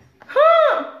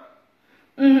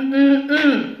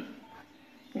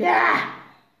 Yeah.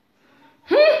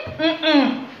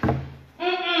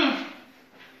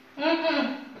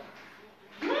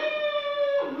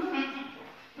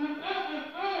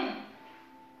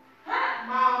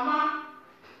 Maman.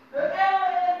 Le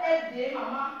REERD,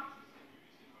 maman.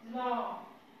 Non.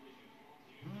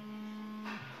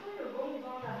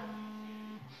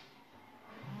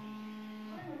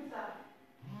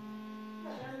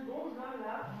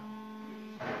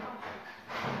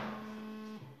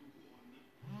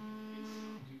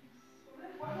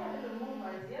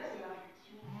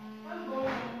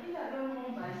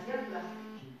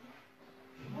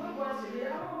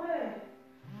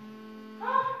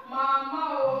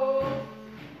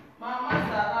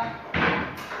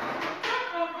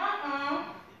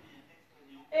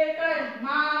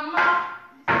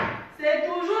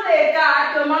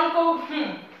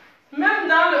 Même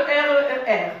dans le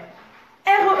REER.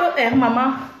 REER,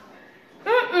 maman.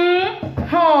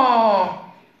 Oh.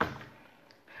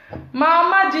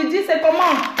 Maman, Didi, c'est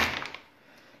comment?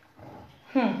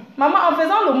 Maman, en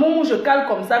faisant le moment où je cale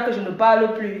comme ça, que je ne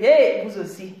parle plus. Et vous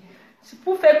aussi.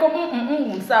 Pour faire comme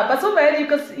ça. Parce que vous allez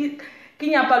dire qu'il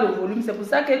n'y a pas le volume. C'est pour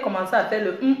ça qu'elle commence à faire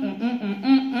le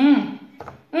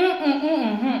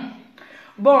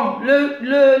Bon,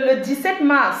 le 17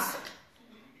 mars.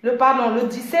 Le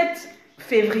 17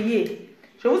 février.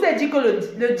 Je vous ai dit que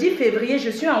le 10 février,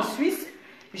 je suis en Suisse.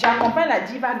 J'accompagne la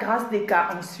diva Grâce Desca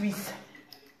en Suisse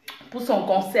pour son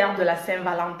concert de la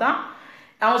Saint-Valentin.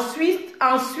 Ensuite,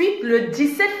 le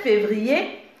 17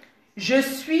 février, je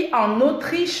suis en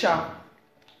Autriche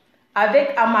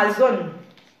avec Amazon,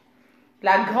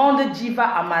 la grande diva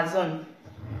Amazon.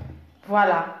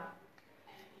 Voilà.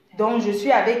 Donc, je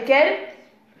suis avec elle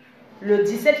le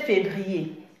 17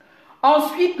 février.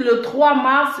 Ensuite, le 3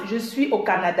 mars, je suis au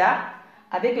Canada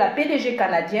avec la PDG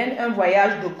canadienne, un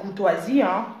voyage de courtoisie.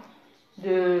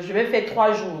 Je vais faire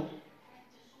 3 jours.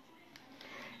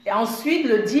 Et ensuite,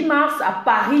 le 10 mars, à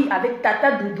Paris avec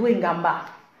Tata Doudou Ngamba,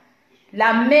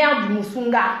 la mère du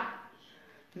Musunga.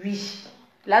 Oui,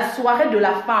 la soirée de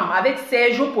la femme avec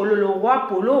Sergio Polo, le roi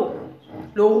Polo.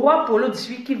 Le roi Polo,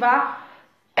 celui qui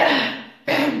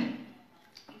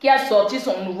a sorti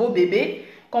son nouveau bébé.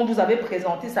 Quand vous avez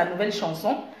présenté sa nouvelle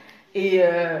chanson. Et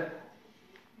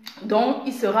donc,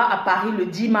 il sera à Paris le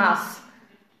 10 mars.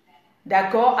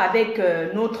 D'accord? Avec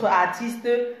notre artiste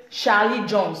Charlie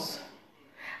Jones.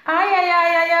 Aïe, aïe,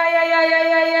 aïe, aïe, aïe, aïe, aïe,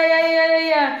 aïe, aïe, aïe, aïe,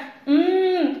 aïe,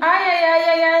 aïe, aïe,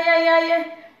 aïe, aïe, aïe, aïe.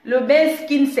 Le best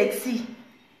skin sexy.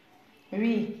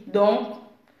 Oui, donc,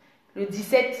 le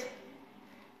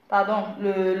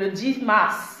 10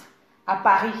 mars à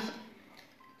Paris.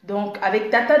 Donc,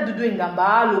 avec Tata Doudou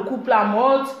Ngamba, le couple à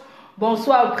mode.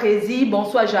 Bonsoir Prési,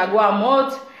 bonsoir Jaguar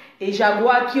mode. Et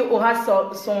Jaguar qui aura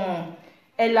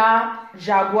Elle a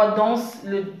Jaguar danse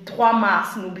le 3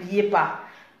 mars, n'oubliez pas.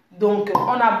 Donc,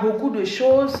 on a beaucoup de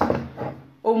choses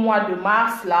au mois de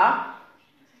mars, là.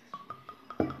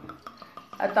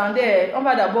 Attendez, on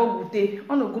va d'abord goûter.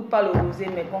 On ne goûte pas le rosé,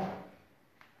 mais bon.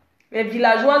 Les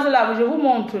villageoises là, je vous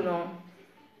montre, non?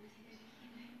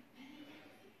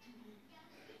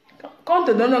 Quand on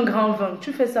te donne un grand vin,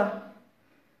 tu fais ça.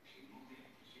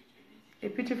 Et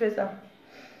puis tu fais ça.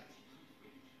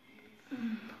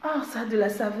 Ah, ça a de la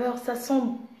saveur, ça sent...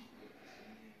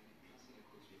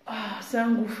 Ah, c'est un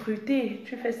goût fruité.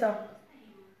 Tu fais ça.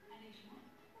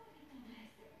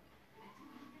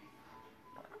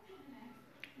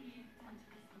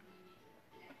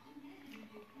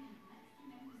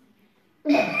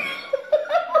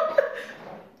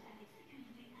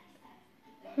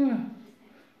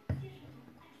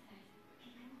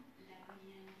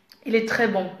 Il est très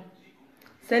bon.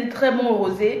 C'est un très bon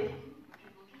rosé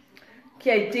qui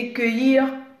a été cueilli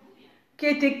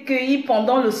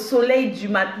pendant le soleil du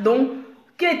matin. Donc,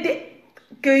 qui a été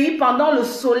cueilli pendant le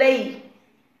soleil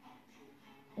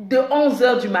de 11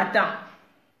 h du matin.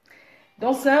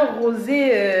 Donc, c'est un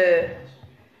rosé...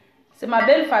 c'est ma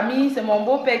belle famille, c'est mon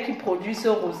beau-père qui produit ce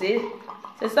rosé.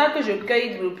 C'est ça que je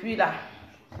cueille depuis là.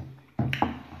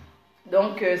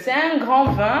 Donc, c'est un grand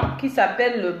vin qui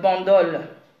s'appelle le Bandol.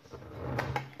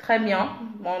 Très bien.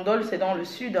 Bandol, c'est dans le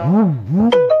sud. Hein.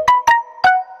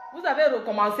 Vous avez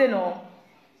recommencé, non?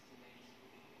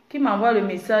 Qui m'envoie le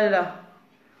message là?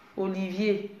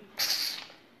 Olivier.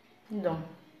 Donc,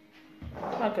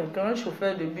 quelqu'un, un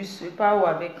chauffeur de bus, je sais pas où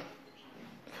avec.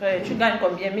 Frère, tu gagnes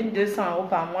combien? 1 200 €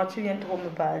 par mois, tu viens trop me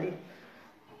parler.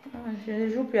 Je ne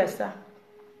joue plus à ça.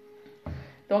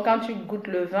 Donc, quand tu goûtes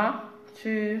le vin,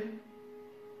 tu...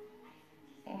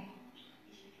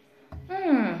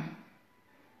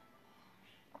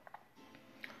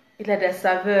 Il a de la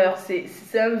saveur, c'est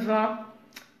un vin.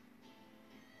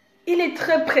 Il est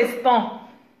très prestant.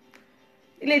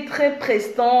 Il est très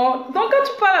prestant. Donc, quand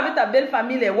tu parles avec ta belle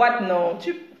famille, les Watt, non,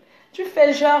 tu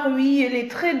fais genre, oui, il est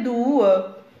très doux.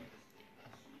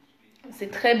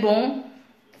 C'est très bon.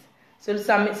 C'est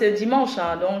le dimanche,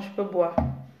 hein, donc je peux boire.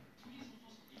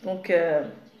 Donc,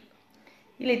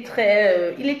 il est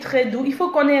très doux. Il faut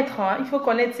connaître, hein, il faut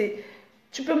connaître.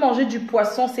 Tu peux manger du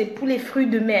poisson, c'est pour les fruits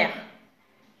de mer.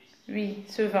 Oui,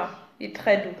 ce vin est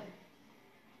très doux.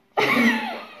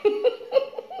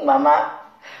 Maman,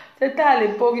 c'était à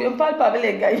l'époque, on ne parle pas avec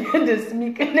les gagnants de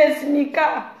SMIC, les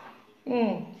SMICA.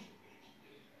 Mon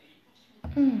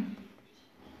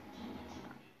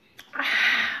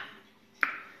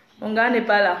gars n'est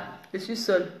pas là, je suis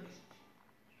seule.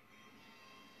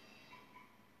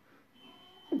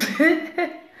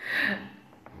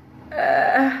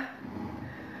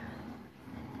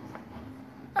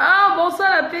 Ah,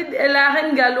 bonsoir la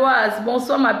reine galloise.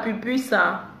 Bonsoir ma pupusse.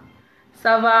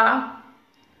 Ça va?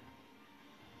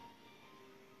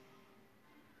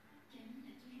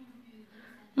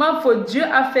 Ma faute, Dieu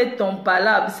a fait ton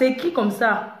palabre. C'est qui comme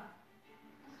ça?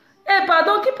 Eh,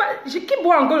 pardon, qui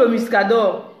boit encore le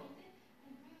muscador?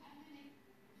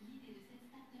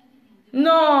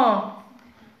 Non.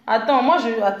 Attends,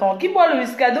 Attends, qui boit le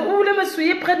muscador? Vous voulez me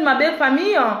souiller près de ma belle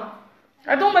famille?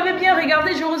 Attends, vous m'avez bien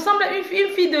regardé. Je ressemble à une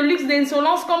fille de luxe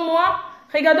d'insolence comme moi.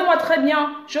 Regardez-moi très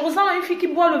bien. Je ressemble à une fille qui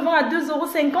boit le vin à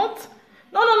 2,50 €.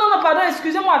 Non, non, non, non, pardon,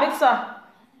 excusez-moi avec ça.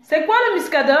 C'est quoi le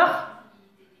muscador?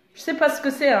 Je sais pas ce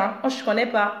que c'est, hein. Moi, je connais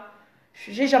pas.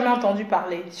 J'ai jamais entendu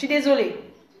parler. Je suis désolée.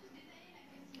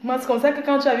 Moi, c'est comme ça que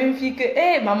quand tu as vu une fille que,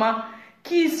 hé, maman,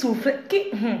 qui souffre,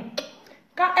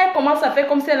 quand elle commence à faire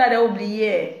comme si elle allait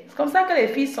oublier, c'est comme ça que les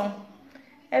filles sont.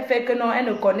 Elle fait que non, elle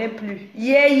ne connaît plus.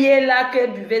 Hier, là,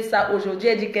 qu'elle buvait ça, aujourd'hui,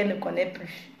 elle dit qu'elle ne connaît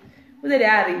plus. Vous allez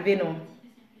arriver, non?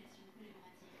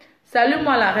 Salut,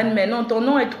 moi, la reine, mais non, ton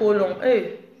nom est trop long.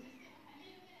 Hey.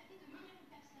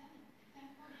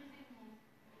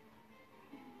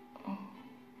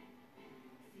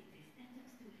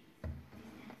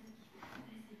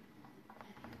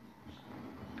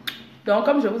 Donc,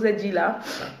 comme je vous ai dit là,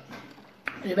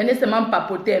 je venais seulement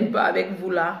papoter un peu avec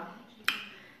vous là.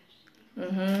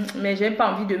 Mais j'ai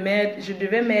pas envie de mettre, je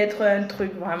devais mettre un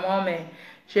truc vraiment, mais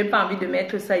j'ai pas envie de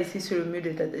mettre ça ici sur le mur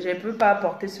de tête. Je ne peux pas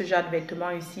porter ce genre de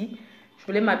vêtements ici. Je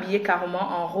voulais m'habiller carrément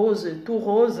en rose, tout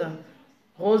rose,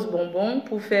 rose bonbon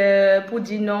pour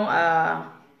dire non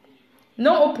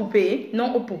non aux poupées,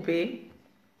 non aux poupées.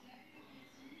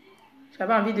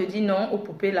 J'avais envie de dire non aux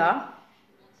poupées là.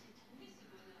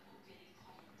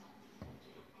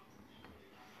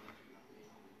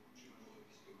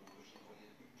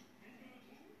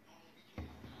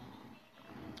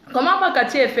 Comment va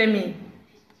Cathy FMI?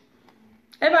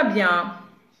 Elle va bien.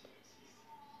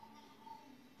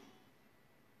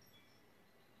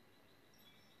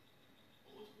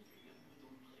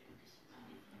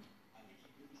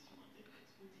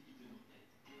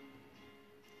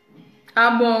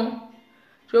 Ah bon?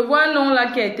 Je vois un nom là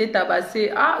qui a été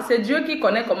tabassé. Ah, c'est Dieu qui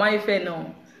connaît comment il fait,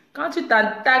 non. Quand tu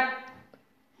t'attaques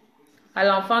à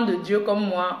l'enfant de Dieu comme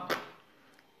moi,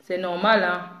 c'est normal,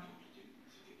 hein.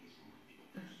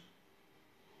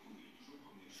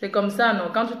 C'est comme ça,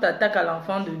 non? Quand tu t'attaques à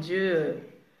l'enfant de Dieu,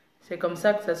 c'est comme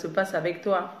ça que ça se passe avec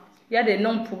toi. Il y a des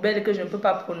noms poubelles que je ne peux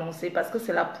pas prononcer parce que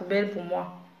c'est la poubelle pour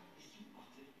moi.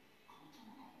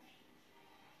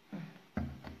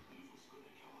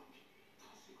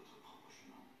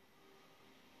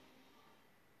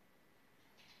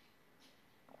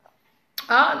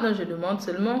 Ah, non, je demande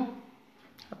seulement.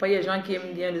 Après, il y a des gens qui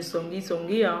aiment bien le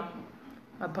songi, hein.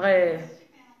 Après...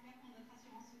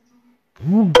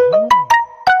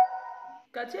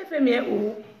 Cathy, elle fait bien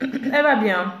où? Elle va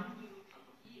bien.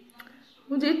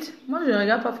 Vous dites, moi je ne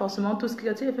regarde pas forcément tout ce que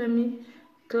Cathy fait mis.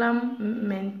 Clame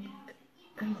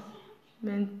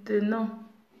maintenant.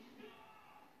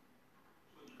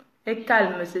 Et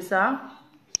calme, c'est ça?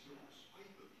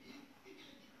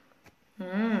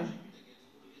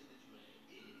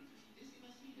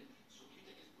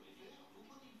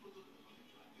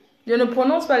 Je ne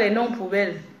prononce pas les noms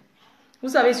poubelles. Vous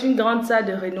savez, c'est une grande salle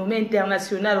de renommée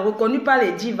internationale, reconnue par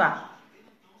les divas.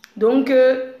 Donc,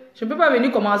 je ne peux pas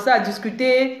venir commencer à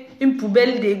discuter une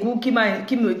poubelle d'égout qui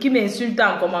m'insulte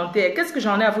en commentaire. Qu'est-ce que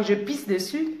j'en ai à faire? Je pisse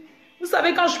dessus. Vous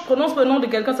savez, quand je prononce le nom de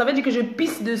quelqu'un, ça veut dire que je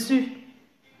pisse dessus.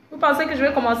 Vous pensez que je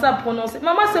vais commencer à prononcer?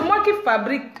 Maman, c'est moi qui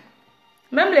fabrique.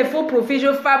 Même les faux profils,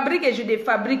 je fabrique et je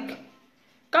défabrique.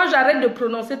 Quand j'arrête de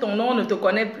prononcer ton nom, on ne te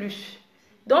connaît plus.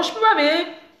 Donc, je ne peux pas venir...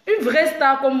 Une vraie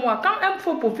star comme moi, quand un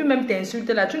faux profil même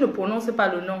t'insulte là, tu ne prononces pas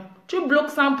le nom. Tu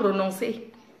bloques sans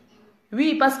prononcer.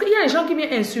 Oui, parce qu'il y a des gens qui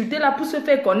viennent insulter là pour se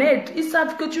faire connaître. Ils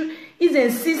savent que ils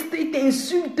insistent, ils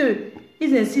t'insultent.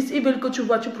 Ils insistent, ils veulent que tu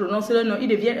vois, tu prononces le nom. Il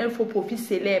devient un faux profil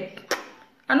célèbre.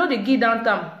 Anneau de guide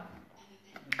d'antam.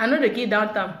 Anneau de guide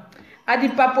d'antam. À dit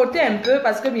papoter un peu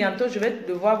parce que bientôt je vais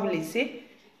devoir vous laisser.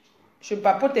 Je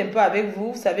papote un peu avec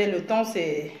vous. Vous savez, le temps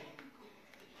c'est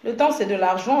de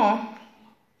l'argent, hein.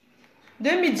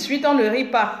 2018, on ne rit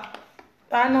pas.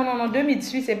 Ah non, non, non,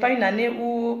 2018, c'est pas une année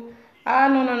où... Ah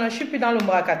non, non, non, je suis plus dans le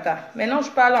Mbrakata. Maintenant,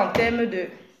 je parle en termes de...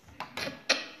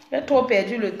 J'ai trop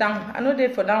perdu le temps. I know they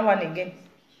for that one again.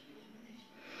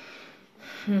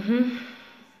 Je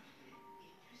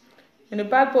ne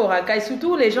parle pas au racaille.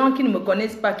 Surtout les gens qui ne me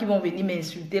connaissent pas, qui vont venir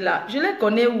m'insulter là. Je les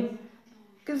connais où?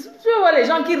 Tu vois les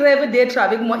gens qui rêvent d'être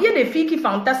avec moi. Il y a des filles qui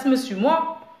fantasment sur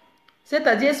moi.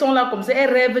 C'est-à-dire, elles sont là comme ça,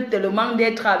 elles rêvent tellement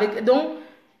d'être avec. Donc,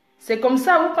 c'est comme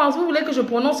ça, vous voulez que je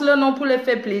prononce leur nom pour les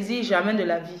faire plaisir? Jamais de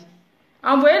la vie.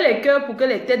 Envoyez les cœurs pour que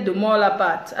les têtes de mort la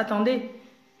partent. Attendez,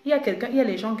 il y a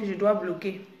les gens que je dois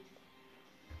bloquer.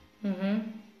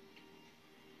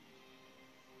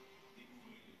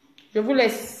 Je vous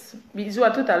laisse. Bisous,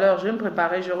 à tout à l'heure. Je vais me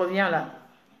préparer, je reviens là.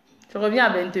 Je reviens à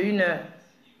 21 h.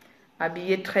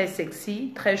 Habillée très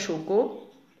sexy, très choco.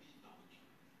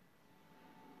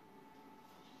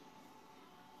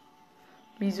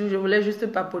 Bisous, je voulais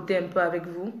juste papoter un peu avec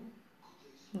vous.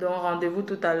 Donc, rendez-vous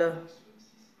tout à l'heure.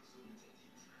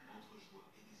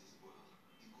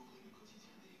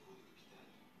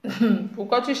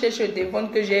 Pourquoi tu cherches le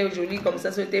téléphone que j'ai joli comme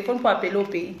ça? C'est le téléphone pour appeler au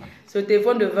pays. C'est le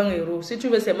téléphone de 20 €. Si tu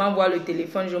veux seulement voir le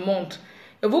téléphone, je montre.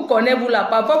 Et vous connaissez, vous là.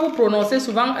 Parfois, vous prononcez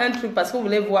souvent un truc parce que vous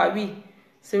voulez voir. Oui,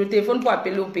 c'est le téléphone pour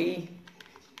appeler au pays.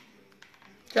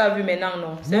 Tu as vu maintenant,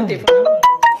 non? C'est un téléphone.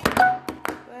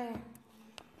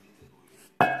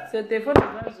 C'est le téléphone de 20 €,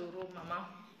 maman.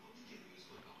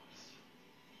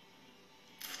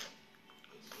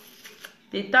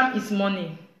 The time is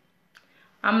money.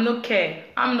 I'm no care.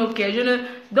 I'm no care.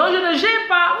 Donc je ne gère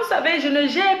pas, vous savez, je ne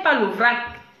gère pas le vrac,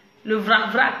 le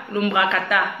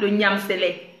mbrakata, le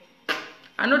nyamsele.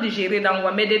 À nous de gérer dans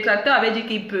moi. Mes détracteurs avaient dit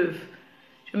qu'ils peuvent.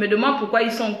 Je me demande pourquoi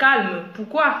ils sont calmes.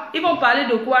 Pourquoi? Ils vont parler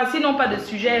de quoi sinon pas de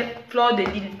sujet fleur de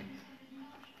l'île?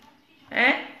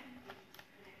 Hein?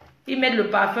 Ils mettent le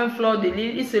parfum fleur de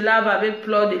l'île, ils se lavent avec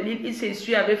fleur de l'île, ils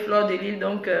s'essuient avec fleur de l'île.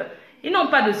 Donc, ils n'ont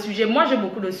pas de sujet. Moi, j'ai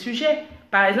beaucoup de sujets.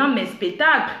 Par exemple, mes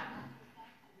spectacles.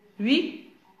 Oui,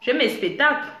 j'ai mes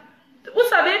spectacles. Vous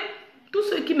savez, tous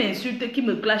ceux qui m'insultent, qui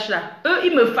me clashent là, eux,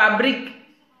 ils me fabriquent.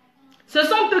 Ce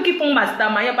sont eux qui font ma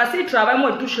stamaya parce qu'ils travaillent,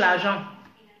 moi, ils touchent l'argent.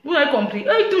 Vous avez compris?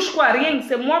 Eux, ils touchent quoi? Rien.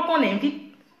 C'est moi qu'on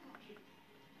invite.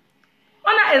 On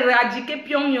a éradiqué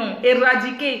Pyongyang.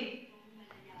 Éradiqué.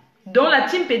 Donc, la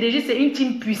team PDG, c'est une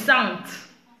team puissante.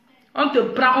 On te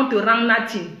prend, on te rend la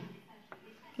team.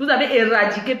 Vous avez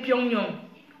éradiqué Pyongyang.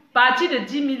 Parti de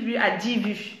 10 000 vues à 10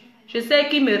 vues. Je sais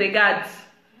qu'il me regarde.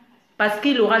 Parce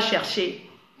qu'il aura cherché.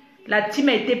 La team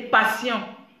a été patient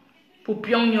pour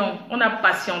Pyongyang. On a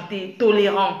patienté,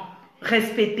 tolérant,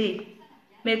 respecté.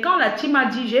 Mais quand la team a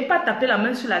dit, j'ai pas tapé la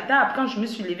main sur la table. Quand je me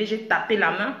suis levée, j'ai tapé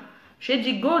la main. J'ai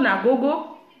dit go, na go,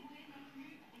 go.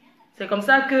 C'est comme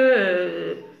ça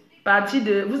que, partie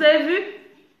de... Vous avez vu?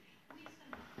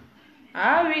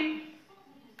 Ah oui.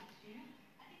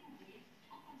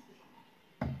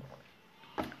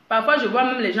 Parfois, je vois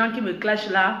même les gens qui me clashent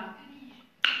là.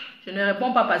 Je ne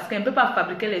réponds pas parce qu'on ne peut pas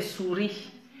fabriquer les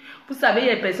souris. Vous savez, il y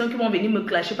a des personnes qui vont venir me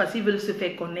clasher parce qu'ils veulent se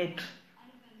faire connaître.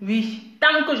 Oui,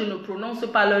 tant que je ne prononce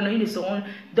pas leur nom, ils ne seront...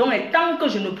 Donc, tant que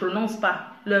je ne prononce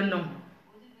pas leur nom,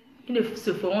 ils ne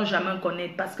se feront jamais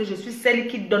connaître parce que je suis celle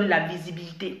qui donne la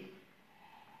visibilité.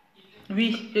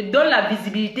 Oui, je donne la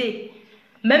visibilité.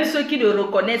 Même ceux qui ne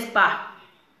reconnaissent pas,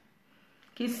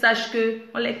 qu'ils sachent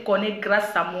qu'on les connaît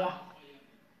grâce à moi.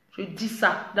 Je dis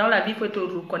ça. Dans la vie, il faut être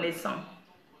reconnaissant.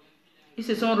 Ils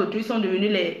se sont retrouvés, ils sont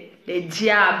devenus les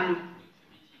diables.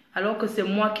 Alors que c'est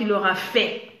moi qui leur a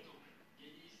fait.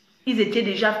 Ils étaient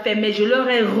déjà faits, mais je leur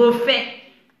ai refait.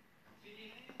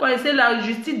 Vous connaissez, la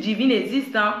justice divine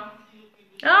existe, hein?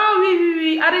 Ah oui, oui,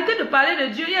 oui. Arrêtez de parler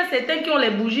de Dieu. Il y a certains qui ont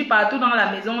les bougies partout dans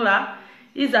la maison, là.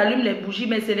 Ils allument les bougies,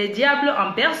 mais c'est les diables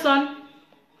en personne.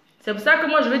 C'est pour ça que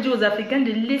moi, je veux dire aux Africains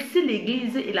de laisser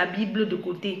l'Église et la Bible de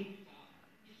côté.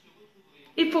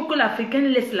 Il faut que l'Africain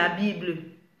laisse la Bible.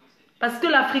 Parce que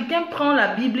l'Africain prend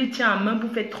la Bible, il tient en main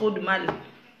pour faire trop de mal.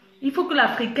 Il faut que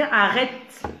l'Africain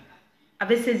arrête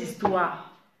avec ces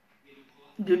histoires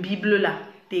de Bible là,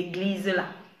 d'église là.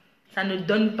 Ça ne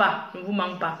donne pas, ne vous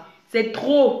manque pas. C'est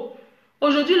trop.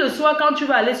 Aujourd'hui, le soir, quand tu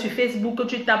vas aller sur Facebook,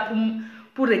 tu tapes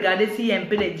pour regarder s'il y a un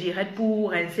peu les directs,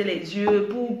 pour rincer les yeux,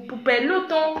 pour perdre le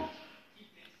temps.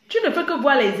 Tu ne fais que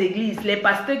voir les églises, les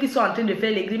pasteurs qui sont en train de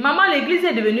faire l'église. Maman, l'église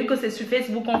est devenue que c'est sur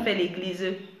Facebook qu'on fait l'église.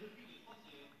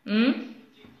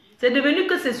 C'est devenu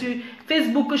que c'est sur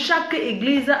Facebook. Chaque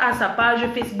église a sa page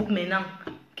Facebook maintenant,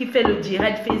 qui fait le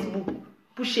direct Facebook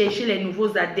pour chercher les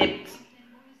nouveaux adeptes.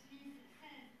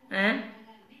 Hein?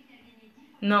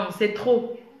 Non, c'est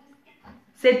trop.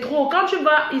 C'est trop. Quand tu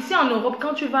vas, ici en Europe,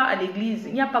 quand tu vas à l'église,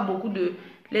 il n'y a pas beaucoup de...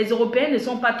 Les Européens ne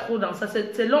sont pas trop dans ça.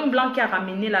 C'est l'homme blanc qui a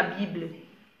ramené la Bible.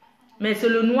 Mais c'est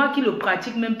le noir qui le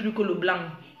pratique même plus que le blanc.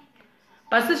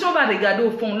 Parce que si on va regarder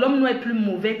au fond, l'homme noir est plus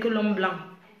mauvais que l'homme blanc.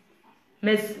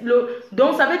 Mais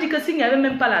donc ça veut dire que s'il n'y avait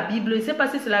même pas la Bible, je ne sais pas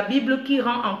si c'est la Bible qui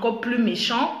rend encore plus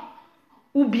méchant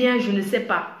ou bien je ne sais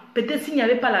pas. Peut-être s'il n'y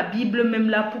avait pas la Bible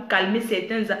même là pour calmer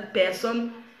certaines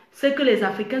personnes, c'est que les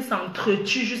Africains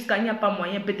s'entretuent jusqu'à il n'y a pas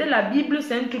moyen. Peut-être la Bible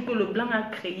c'est un truc que le blanc a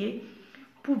créé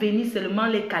pour venir seulement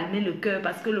les calmer le cœur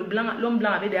parce que l'homme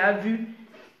blanc avait déjà vu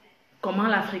comment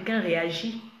l'Africain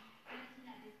réagit.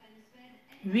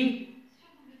 Oui,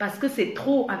 parce que c'est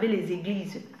trop avec les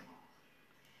églises.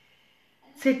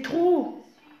 C'est trop.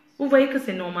 Vous voyez que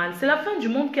c'est normal. C'est la fin du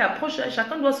monde qui approche.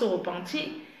 Chacun doit se repentir.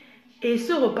 Et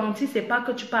se repentir, ce n'est pas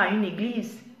que tu pars à une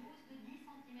église.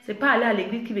 Ce n'est pas aller à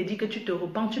l'église qui veut dire que tu te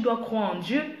repens. Tu dois croire en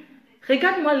Dieu.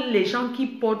 Regarde-moi les gens qui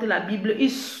portent la Bible. Ils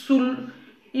saoulent.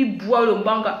 Ils boivent le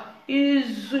banga. Ils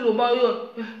saoulent le banga.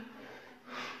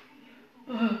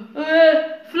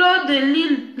 Fleur de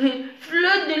l'île.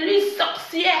 Fleur de l'île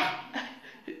sorcière.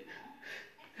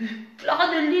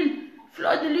 Fleur de l'île.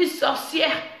 Fleur de l'île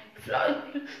sorcière.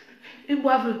 Ils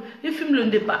boivent, ils fument le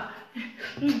départ.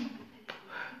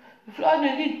 Fleur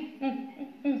de l'île.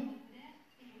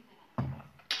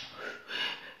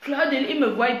 Fleur de l'île, ils me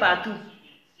voient partout.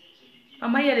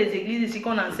 Maman, il y a des églises ici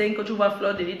qu'on enseigne que tu vois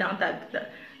fleur de l'île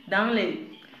dans les...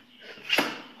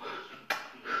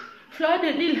 Fleur de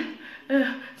l'île,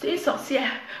 c'est une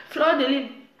sorcière. Fleur de l'île.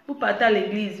 Vous partez à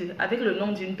l'église avec le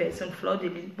nom d'une personne, fleur de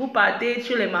l'île. Vous partez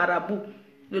chez les marabouts.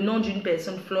 Le nom d'une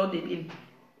personne, fleur de l'île.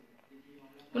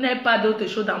 Vous n'avez pas d'autre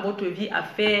chose dans votre vie à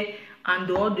faire en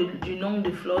dehors du nom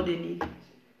de fleur de l'île.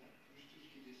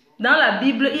 Dans la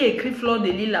Bible, il est écrit fleur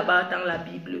de l'île là-bas dans la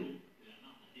Bible.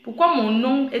 Pourquoi mon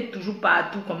nom est toujours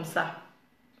partout comme ça?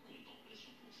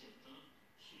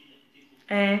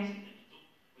 Hein?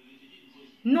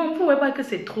 Non, vous ne voyez pas que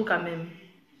c'est trop quand même.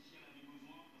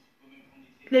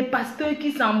 Les pasteurs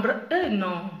qui s'embrassent.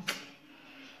 Non.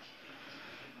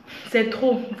 C'est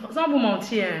trop. Sans vous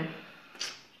mentir. Hein.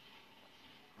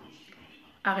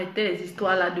 Arrêtez les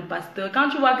histoires là de pasteurs. Quand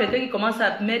tu vois quelqu'un qui commence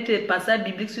à mettre des passages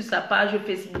bibliques sur sa page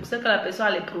Facebook, c'est que la personne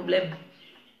a les problèmes.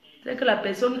 C'est que la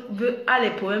personne a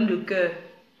les problèmes de cœur.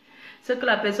 C'est que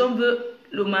la personne veut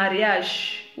le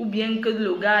mariage. Ou bien que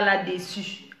le gars l'a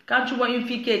déçu. Quand tu vois une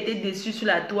fille qui a été déçue sur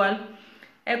la toile,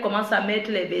 elle commence à mettre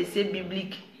les versets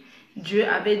bibliques. Dieu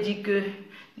avait dit que,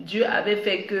 Dieu avait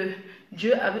fait que,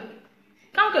 Dieu avait...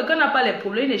 Quand quelqu'un n'a pas les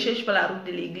problèmes, il ne cherche pas la route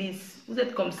de l'église. Vous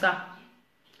êtes comme ça.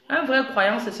 Un vrai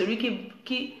croyant, c'est celui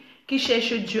qui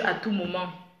cherche Dieu à tout moment.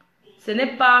 Ce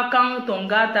n'est pas quand ton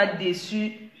gars t'a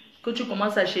déçu que tu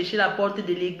commences à chercher la porte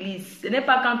de l'église. Ce n'est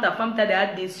pas quand ta femme t'a déjà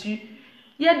déçu.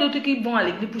 Il y a d'autres qui vont à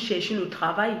l'église pour chercher le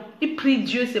travail. Ils prient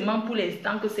Dieu seulement pour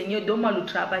l'instant que Seigneur, donne-moi le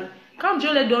travail. Quand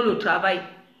Dieu leur donne le travail,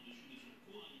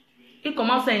 ils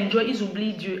commencent à enjoy, ils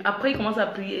oublient Dieu. Après, ils commencent à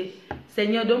prier.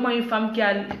 Seigneur, donne-moi une femme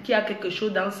qui a quelque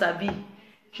chose dans sa vie.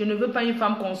 Je ne veux pas une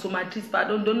femme consommatrice,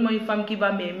 pardon. Donne-moi une femme qui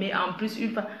va m'aimer. En plus,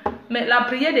 une femme... Mais la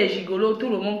prière des gigolos, tout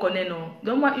le monde connaît, non?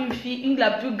 Donne-moi une fille,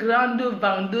 la plus grande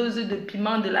vendeuse de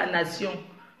piment de la nation.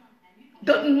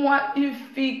 Donne-moi une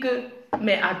fille que...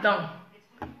 Mais attends,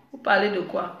 vous parlez de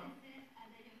quoi?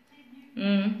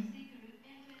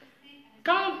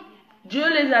 Quand Dieu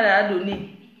les a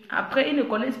donnés, après, ils ne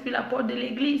connaissent plus la porte de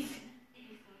l'église.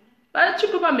 Tu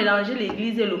ne peux pas mélanger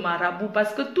l'église et le marabout,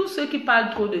 parce que tous ceux qui parlent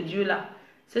trop de Dieu là,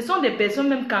 ce sont des personnes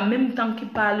même qu'en même temps qui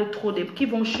parlent trop, qui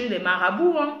vont chez les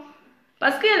marabouts. Hein.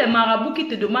 Parce qu'il y a les marabouts qui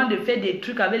te demandent de faire des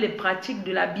trucs avec les pratiques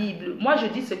de la Bible. Moi, je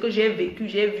dis ce que j'ai vécu,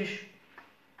 j'ai vu.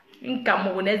 Une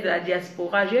Camerounaise de la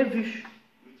diaspora, j'ai vu.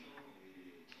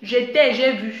 J'ai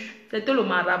vu. C'était le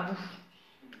marabout.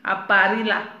 À Paris,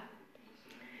 là.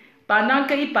 Pendant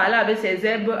qu'il parlait avec ses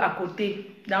herbes à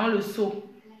côté, dans le seau,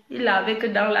 il l'avait que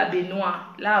dans la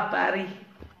baignoire, là à Paris.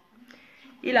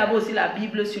 Il avait aussi la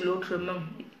Bible sur l'autre main.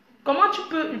 Comment tu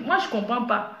peux... Moi, je ne comprends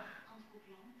pas.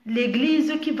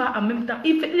 L'église qui va en même temps...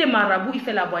 Il est marabout, il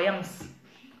fait la voyance.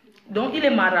 Donc, il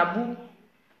est marabout.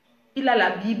 Il a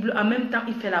la Bible, en même temps,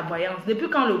 il fait la voyance. Depuis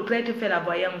quand le prêtre fait la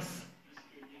voyance?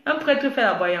 Un prêtre fait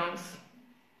la voyance.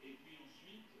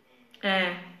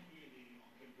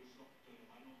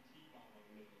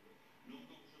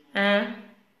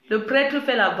 Le prêtre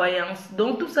fait la voyance.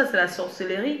 Donc, tout ça, c'est la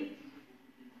sorcellerie.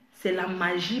 C'est la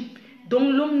magie.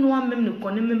 Donc, l'homme noir même ne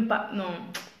connaît même pas... Non.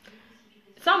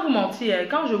 Sans vous mentir,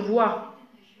 quand je vois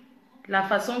la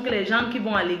façon que les gens qui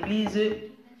vont à l'église,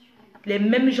 les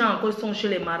mêmes gens encore sont chez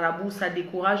les marabouts, ça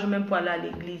décourage même pour aller à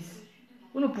l'église.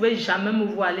 Vous ne pouvez jamais me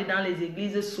voir aller dans les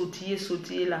églises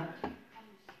sautiller là.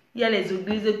 Il y a les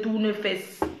églises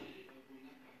tourne-fesses.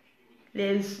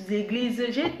 Les églises,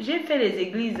 j'ai fait les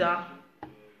églises hein,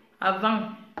 avant.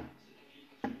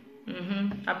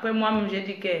 Après moi-même, j'ai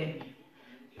dit que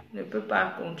je ne peux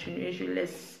pas continuer, je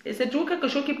laisse. Et c'est toujours quelque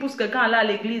chose qui pousse quelqu'un à aller à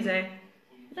l'église. Hein.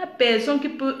 Il n'y a personne qui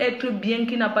peut être bien,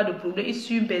 qui n'a pas de problème. Il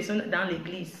suit une personne dans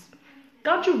l'église.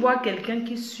 Quand tu vois quelqu'un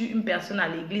qui suit une personne à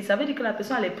l'église, ça veut dire que la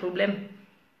personne a les problèmes.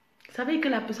 Ça veut dire que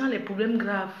la personne a les problèmes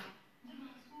graves.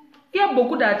 Il y a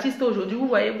beaucoup d'artistes aujourd'hui,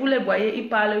 vous les voyez, ils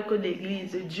parlent que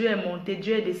l'église, Dieu est monté,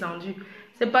 Dieu est descendu.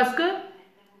 C'est parce que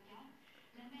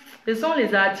ce sont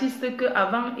les artistes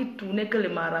qu'avant, ils tournaient que les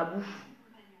marabouts.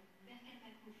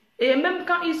 Et même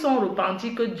quand ils sont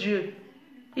repentis que Dieu,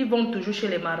 ils vont toujours chez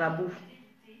les marabouts.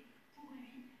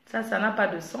 Ça n'a pas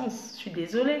de sens. Je suis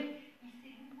désolée.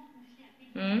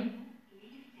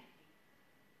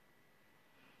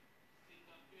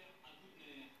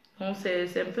 Donc,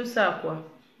 c'est un peu ça, quoi.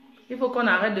 Il faut qu'on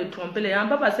arrête de tromper les gens.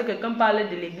 Pas parce que quelqu'un parle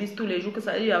de l'église tous les jours que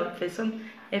ça dit que la personne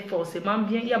est forcément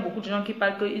bien. Il y a beaucoup de gens qui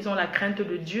parlent qu'ils ont la crainte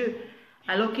de Dieu.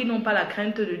 Alors qu'ils n'ont pas la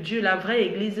crainte de Dieu. La vraie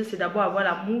église, c'est d'abord avoir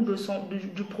l'amour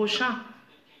du prochain.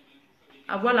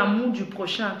 Avoir l'amour du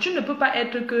prochain. Tu ne peux pas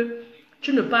être que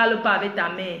tu ne parles pas avec ta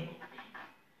mère.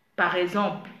 Par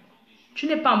exemple, tu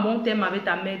n'es pas en bon terme avec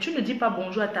ta mère. Tu ne dis pas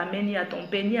bonjour à ta mère, ni à ton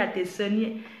père, ni à tes soeurs,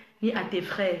 ni à tes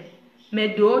frères. Mais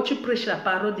dehors, tu prêches la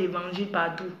parole d'évangile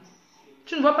partout.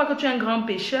 Tu ne vois pas que tu es un grand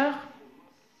pécheur?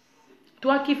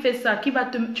 Toi qui fais ça, tu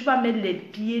vas mettre les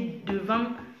pieds devant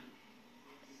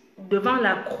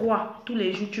la croix. Tous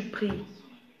les jours, tu pries.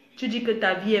 Tu dis que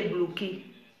ta vie est bloquée.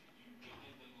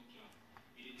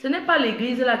 Ce n'est pas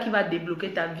l'église là qui va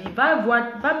débloquer ta vie. Va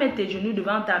mettre tes genoux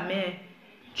devant ta mère.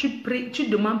 Tu pries, tu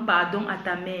demandes pardon à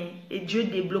ta mère et Dieu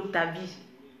débloque ta vie.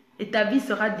 Et ta vie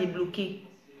sera débloquée.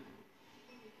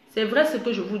 C'est vrai ce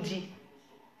que je vous dis.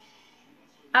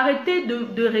 Arrêtez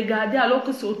de regarder alors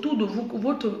que c'est autour de vous, que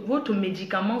votre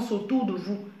médicament c'est autour de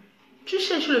vous. Tu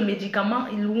cherches le médicament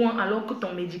loin alors que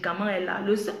ton médicament est là.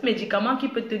 Le seul médicament qui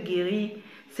peut te guérir,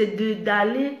 c'est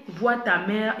d'aller voir ta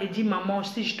mère et dire maman,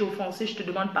 si je t'ai offensé, je te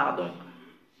demande pardon.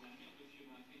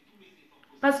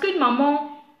 Parce qu'une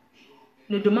maman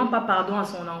ne demande pas pardon à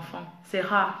son enfant. C'est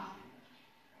rare.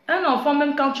 Un enfant,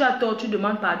 même quand tu as tort, tu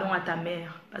demandes pardon à ta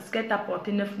mère. Parce qu'elle t'a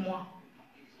porté 9 mois.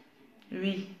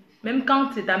 Oui. Même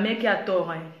quand c'est ta mère qui a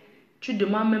tort, hein, tu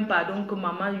demandes même pardon que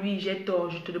maman, oui, j'ai tort,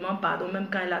 je te demande pardon même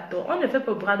quand elle a tort. On ne fait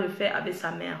pas bras de fer avec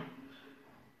sa mère,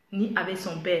 ni avec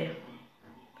son père,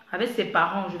 avec ses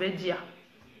parents, je vais dire.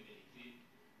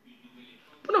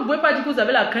 Vous ne pouvez pas dire que vous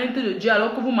avez la crainte de Dieu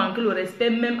alors que vous manquez le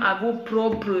respect même à vos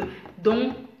propres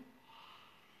dons.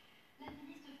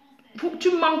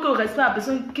 tu manques au respect à la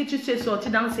personne que tu es sorti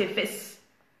dans ses fesses.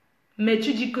 Mais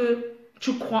tu dis que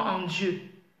tu crois en Dieu.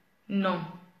 Non.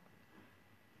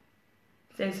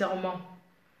 Sincèrement.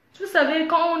 Vous savez,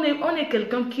 quand on est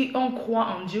quelqu'un qui on croit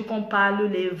en Dieu, qu'on parle,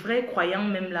 les vrais croyants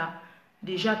même là,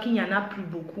 déjà qu'il n'y en a plus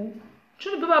beaucoup, tu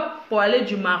ne peux pas parler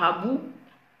du marabout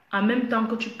en même temps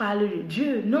que tu parles de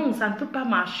Dieu. Non, ça ne peut pas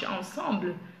marcher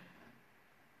ensemble.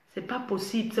 C'est pas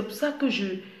possible. C'est pour ça que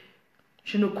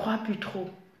je ne crois plus trop.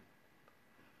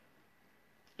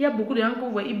 Il y a beaucoup de gens que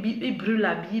vous voyez, ils brûlent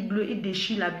la Bible, ils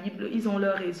déchirent la Bible, ils ont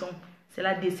leur raison. C'est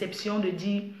la déception de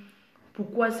dire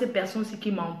pourquoi ces personnes-ci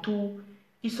qui m'entourent,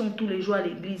 ils sont tous les jours à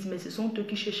l'église, mais ce sont eux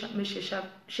qui cherchent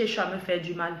à me faire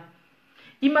du mal.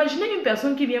 Imaginez une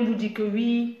personne qui vient vous dire que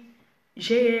oui,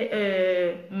 j'ai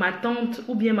ma tante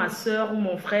ou bien ma soeur ou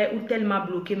mon frère ou tel m'a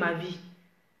bloqué ma vie.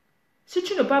 Si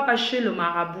tu ne pars pas chez le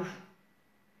marabout,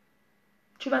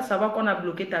 tu vas savoir qu'on a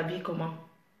bloqué ta vie comment?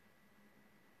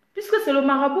 Puisque c'est le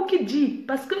marabout qui dit.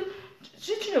 Parce que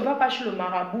si tu ne vas pas chez le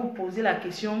marabout poser la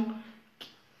question,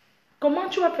 comment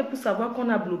tu vas faire pour savoir qu'on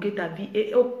a bloqué ta vie?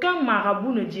 Et aucun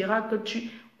marabout ne dira que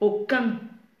aucun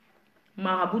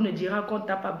marabout ne dira qu'on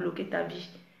t'a pas bloqué ta vie.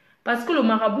 Parce que le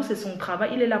marabout, c'est son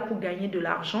travail. Il est là pour gagner de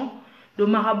l'argent. Le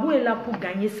marabout est là pour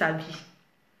gagner sa vie.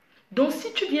 Donc,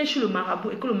 si tu viens chez le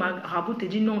marabout et que le marabout te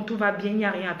dit non, tout va bien, il n'y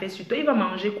a rien à faire sur toi, il va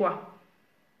manger quoi?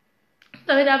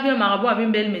 Vous avez déjà vu un marabout avec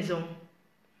une belle maison?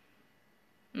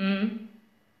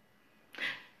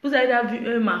 Vous avez déjà vu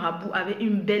un marabout avec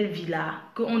une belle villa,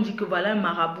 qu'on dit que voilà un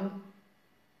marabout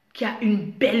qui a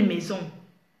une belle maison?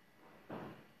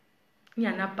 Il n'y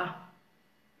en a pas.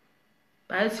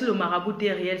 Parce que si le marabout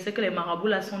est réel, c'est que les marabouts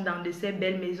là sont dans de ces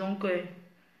belles maisons que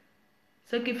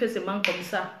ce qui fait seulement comme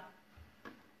ça.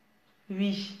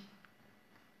 Oui.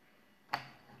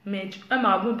 Mais un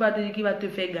marabout ne peut pas te dire qu'il va te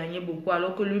faire gagner beaucoup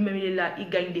alors que lui-même il est là, il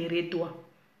gagne derrière toi.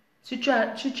 Si tu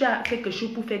as quelque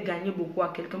chose pour faire gagner beaucoup à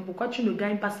quelqu'un, pourquoi tu ne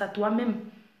gagnes pas ça toi-même?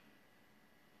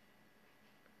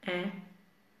 Hein?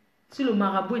 Si le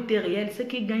marabout était réel, c'est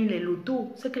qu'il gagne les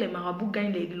lotos. C'est que les marabouts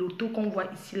gagnent les lotos qu'on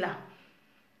voit ici là.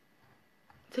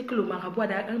 C'est que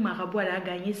un marabout a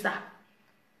gagné ça.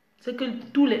 C'est que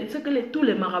tous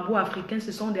les marabouts africains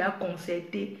se sont déjà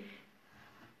concertés,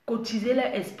 cotiser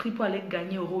leur esprit pour aller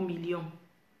gagner euro million.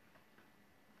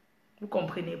 Vous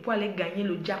comprenez? Pour aller gagner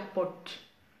le jackpot.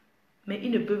 Mais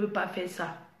ils ne peuvent pas faire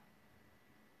ça.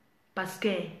 Parce que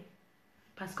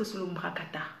c'est le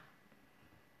mbrakata.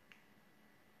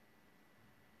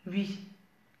 Oui.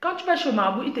 Quand tu vas chez le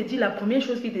marabout, il te dit la première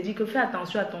chose qu'il te dit que fais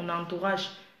attention à ton entourage.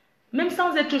 Même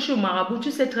sans être chez le marabout,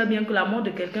 tu sais très bien que la mort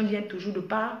de quelqu'un vient toujours de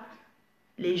par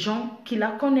les gens qui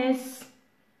la connaissent.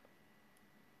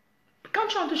 Quand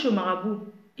tu entres chez le marabout,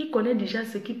 il connaît déjà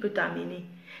ce qui peut t'amener.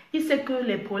 Il sait que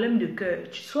les problèmes de cœur,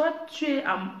 soit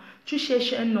tu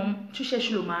cherches un homme, tu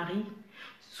cherches le mari,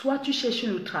 soit tu cherches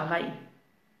le travail.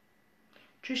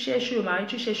 Tu cherches le mari,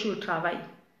 tu cherches le travail.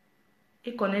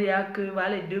 Il connaît déjà que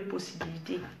voilà les deux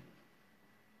possibilités.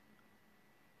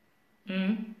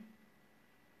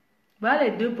 Voilà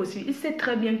les deux possibilités. Il sait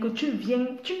très bien que tu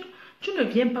ne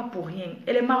viens pas pour rien.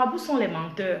 Et les marabouts sont les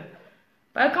menteurs.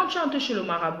 Parce que quand tu entres chez le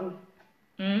marabout,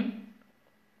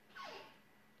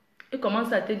 il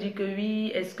commence à te dire que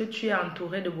oui, est-ce que tu es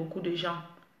entouré de beaucoup de gens?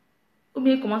 Ou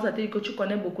bien il commence à te dire que tu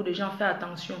connais beaucoup de gens, fais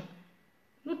attention.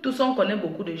 Nous tous, on connaît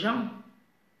beaucoup de gens.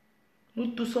 Nous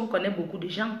tous, on connaît beaucoup de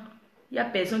gens. Il n'y a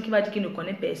personne qui va dire qu'il ne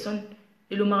connaît personne.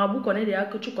 Et le marabout connaît déjà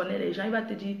que tu connais les gens. Il va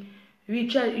te dire, oui,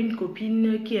 tu as une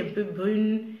copine qui est un peu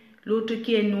brune, l'autre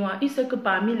qui est noire. Il sait que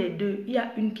parmi les deux, il y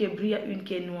a une qui est brune, il y a une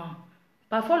qui est noire.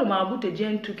 Parfois, le marabout te dit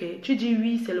un truc. Tu dis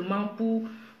oui seulement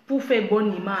pour faire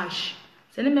bonne image.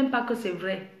 Ce n'est même pas que c'est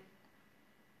vrai.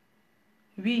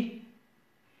 Oui.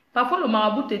 Parfois, le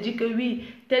marabout te dit que oui,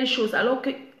 telle chose, alors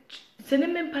que ce n'est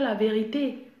même pas la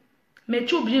vérité. Mais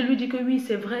tu es obligé de lui dire que oui,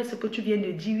 c'est vrai ce que tu viens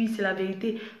de dire, oui, c'est la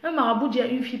vérité. Un marabout dit à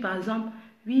une fille, par exemple,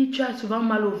 oui, tu as souvent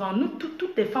mal au ventre. Nous,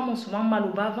 toutes les femmes ont souvent mal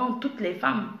au bas-ventre, toutes les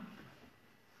femmes.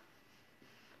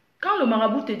 Quand le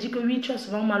marabout te dit que oui, tu as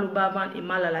souvent mal au bas-ventre et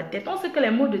mal à la tête, on sait que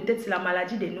les maux de tête, c'est la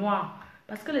maladie des Noirs.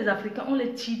 Parce que les Africains, on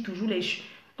les tire toujours les cheveux.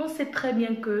 On sait très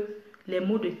bien que les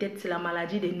maux de tête, c'est la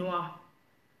maladie des Noirs.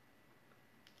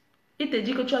 Il te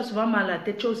dit que tu as souvent mal à la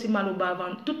tête, tu as aussi mal au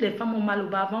bas-ventre. Toutes les femmes ont mal au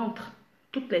bas-ventre.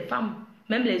 Toutes les femmes.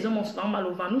 Même les hommes ont souvent mal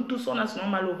au ventre. Nous tous, on a souvent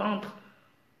mal au ventre.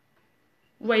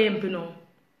 Vous voyez un peu, non?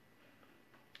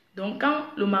 Donc, quand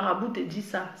le marabout te dit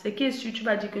ça, c'est qui est sûr, tu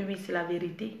vas dire que oui, c'est la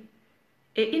vérité.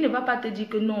 Et il ne va pas te dire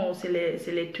que non, c'est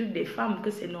les trucs des femmes,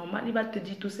 que c'est normal. Il va te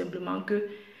dire tout simplement que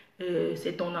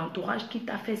c'est ton entourage qui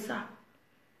t'a fait ça.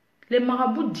 Les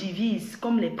marabouts divisent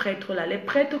comme les prêtres là. Les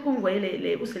prêtres que vous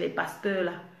voyez, c'est les pasteurs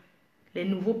là. les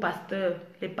nouveaux pasteurs,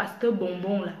 les pasteurs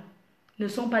bonbons là, ne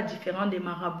sont pas différents des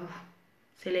marabouts.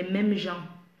 C'est les mêmes gens.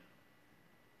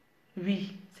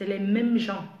 Oui, c'est les mêmes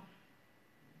gens.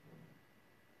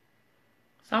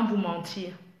 Sans vous mentir.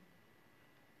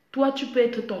 Toi, tu peux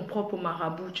être ton propre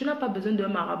marabout. Tu n'as pas besoin d'un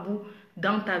marabout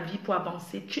dans ta vie pour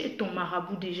avancer. Tu es ton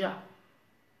marabout déjà.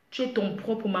 Tu es ton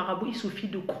propre marabout. Il suffit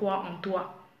de croire en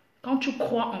toi. Quand tu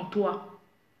crois en toi,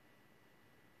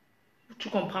 tu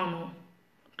comprends, non?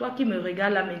 Toi qui me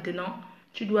regardes là maintenant,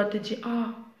 tu dois te dire, ah,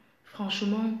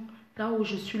 franchement, là où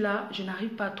je suis là, je n'arrive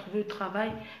pas à trouver le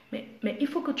travail. Mais il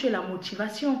faut que tu aies la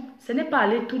motivation. Ce n'est pas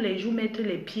aller tous les jours mettre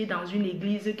les pieds dans une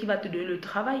église qui va te donner le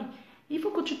travail. Il faut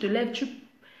que tu te lèves,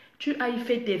 tu ailles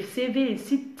faire tes CV. Et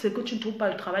si c'est que tu ne trouves pas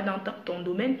le travail dans ton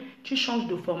domaine, tu changes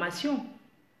de formation.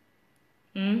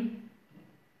 Ne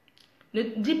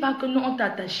dis pas que non, on t'a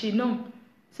attaché, non.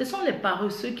 Ce sont les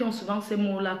paresseux qui ont souvent ces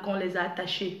mots-là qu'on les a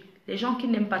attachés. Les gens qui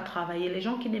n'aiment pas travailler, les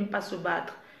gens qui n'aiment pas se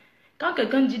battre. Quand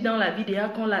quelqu'un dit dans la vie déjà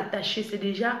qu'on l'a attaché, c'est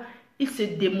déjà, il se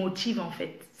démotive en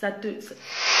fait. Ah,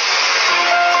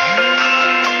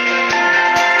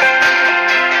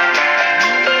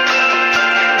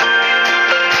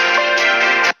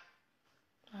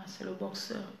 c'est le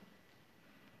boxeur.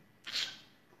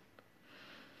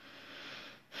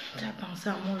 Tu as pensé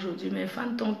à moi aujourd'hui, mais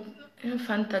un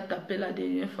fan t'a tapé la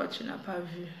dernière fois, tu n'as pas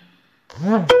vu.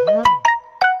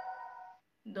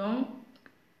 Donc,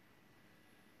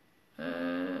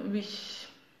 oui.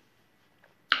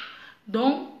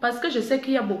 Donc, parce que je sais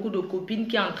qu'il y a beaucoup de copines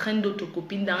qui entraînent d'autres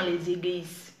copines dans les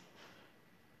églises.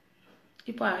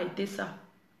 Il faut arrêter ça.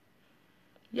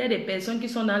 Il y a des personnes qui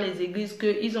sont dans les églises,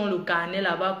 qu'ils ont le carnet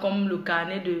là-bas, comme le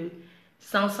carnet de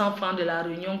 100 francs de la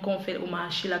réunion qu'on fait au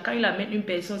marché. Là, quand il amène une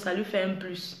personne, ça lui fait un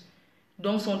plus.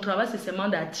 Donc, son travail, c'est seulement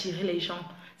d'attirer les gens.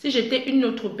 Si j'étais une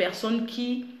autre personne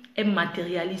qui est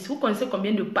matérialiste, vous connaissez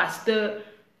combien de pasteurs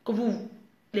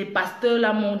les pasteurs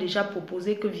là m'ont déjà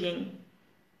proposé que viennent.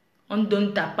 On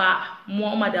donne ta part. Moi,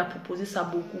 on m'a déjà proposé ça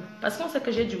beaucoup. Parce qu'on sait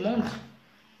que j'ai du monde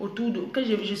autour que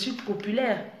je suis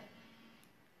populaire.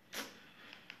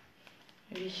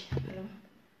 Oui, alors.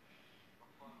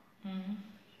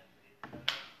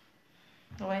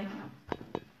 Ouais.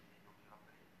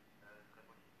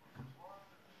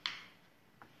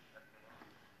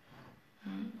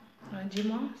 Ouais,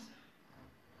 dis-moi.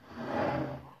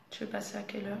 Tu veux passer à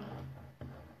quelle heure?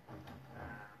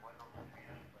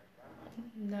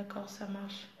 D'accord, ça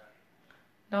marche.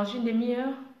 Dans une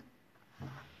demi-heure?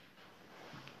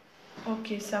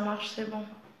 Ok, ça marche, c'est bon.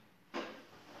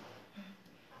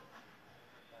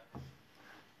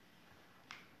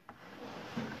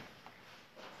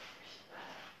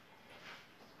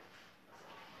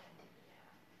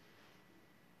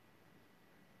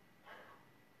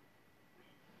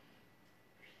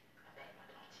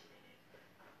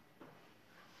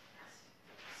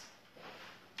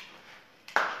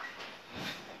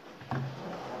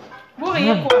 Vous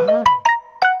riez quoi?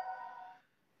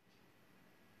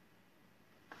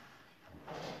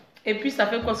 Et puis ça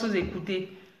fait quoi sous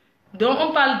écouter? Donc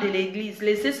on parle de l'église.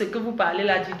 Laissez ce que vous parlez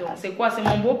là, dis donc. C'est quoi? C'est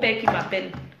mon beau-père qui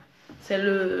m'appelle. C'est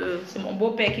mon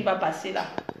beau-père qui va passer là.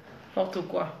 N'importe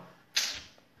quoi.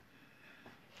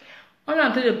 On est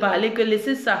en train de parler que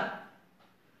laissez ça.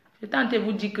 Je tente de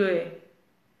vous dire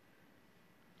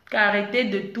qu'arrêtez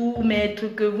de tout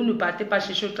mettre, que vous ne partez pas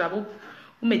chercher au travail.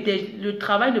 Le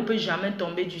travail ne peut jamais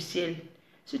tomber du ciel.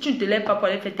 Si tu ne te lèves pas pour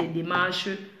aller faire tes démarches,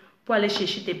 pour aller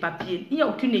chercher tes papiers, il n'y a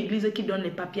aucune église qui donne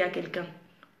les papiers à quelqu'un.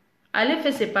 Aller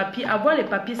faire ses papiers, avoir les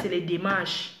papiers, c'est les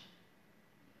démarches.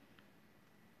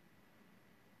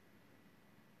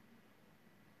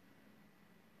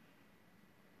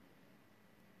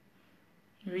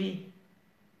 Oui.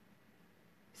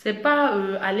 C'est pas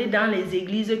aller dans les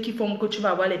églises qui font que tu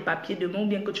vas avoir les papiers demain ou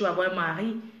bien que tu vas avoir un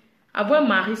mari. Avoir un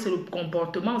mari, c'est le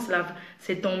comportement,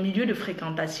 c'est ton milieu de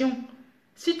fréquentation.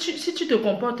 Si tu te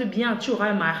comportes bien, tu auras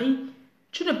un mari.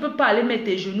 Tu ne peux pas aller mettre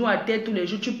tes genoux à terre tous les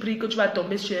jours, tu pries que tu vas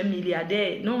tomber sur un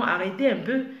milliardaire. Non, arrêtez un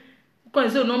peu. Vous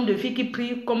connaissez le nombre de filles qui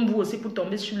prient comme vous aussi pour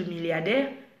tomber sur le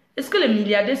milliardaire? Est-ce que les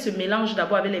milliardaires se mélangent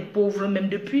d'abord avec les pauvres, même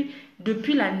depuis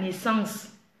la naissance?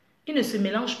 Ils ne se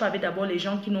mélangent pas avec d'abord les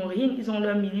gens qui n'ont rien, ils ont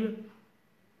leur milieu.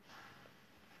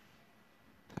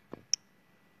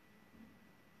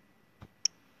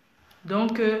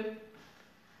 Donc,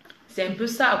 c'est un peu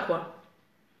ça, quoi.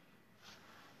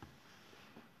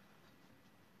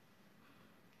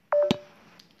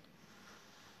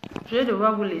 Je vais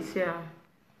devoir vous laisser. Hein.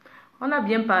 On a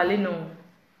bien parlé, non?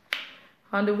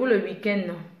 Rendez-vous le week-end,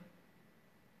 non?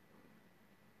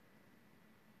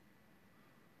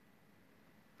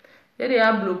 J'ai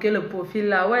déjà bloqué le profil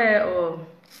là, ouais. Oh.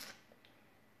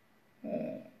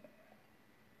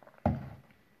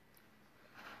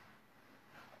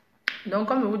 Donc,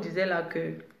 comme je vous disais là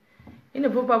que il ne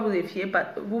faut pas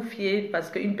vous fier parce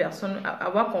qu'une personne,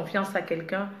 avoir confiance à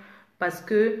quelqu'un parce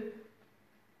que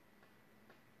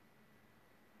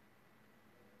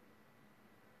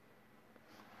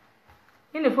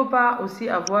il ne faut pas aussi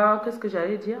avoir, qu'est-ce que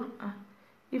j'allais dire? Ah,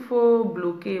 il faut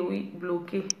bloquer, oui,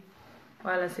 bloquer.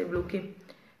 Voilà, c'est bloqué.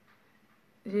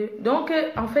 Donc,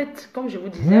 en fait, comme je vous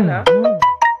disais là,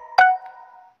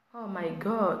 oh my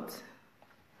God.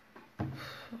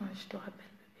 Je te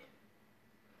rappelle, bébé.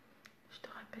 Je te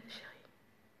rappelle, chérie.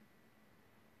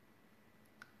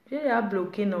 J'ai à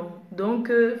bloquer, non. Donc,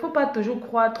 il ne faut pas toujours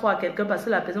croire trop à quelqu'un parce que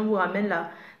la personne vous ramène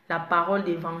la parole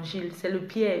d'évangile. C'est le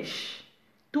piège.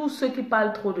 Tous ceux qui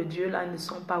parlent trop de Dieu, là, ne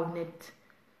sont pas honnêtes.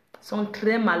 Ils sont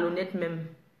très malhonnêtes même.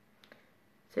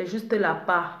 C'est juste la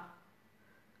part.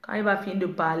 Quand il va finir de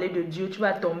parler de Dieu, tu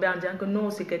vas tomber en disant que non,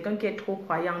 c'est quelqu'un qui est trop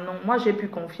croyant. Non, moi, j'ai plus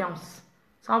confiance.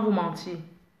 Sans vous mentir.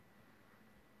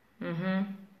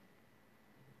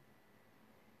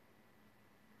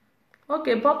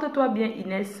 Ok, porte-toi bien,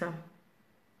 Inès.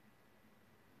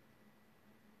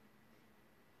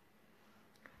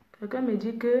 Quelqu'un me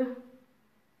dit que...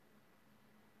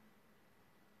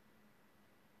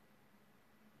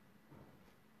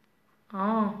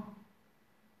 Ah.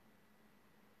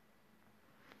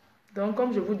 Donc,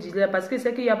 comme je vous disais, parce que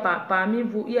c'est qu'il y a parmi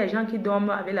vous, il y a des gens qui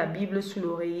dorment avec la Bible sous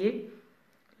l'oreiller.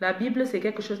 La Bible, c'est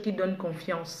quelque chose qui donne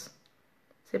confiance.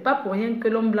 C'est pas pour rien que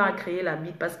l'homme blanc a créé la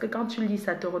Bible, parce que quand tu lis,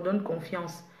 ça te redonne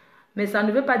confiance. Mais ça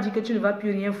ne veut pas dire que tu ne vas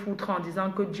plus rien foutre en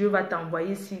disant que Dieu va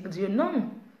t'envoyer si Dieu... Non.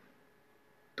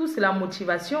 Tout, c'est la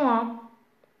motivation. Hein.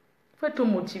 Il faut être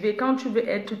motivé. Quand tu veux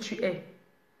être, tu es.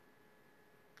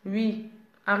 Oui.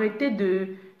 Arrêtez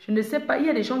de... Je ne sais pas, il y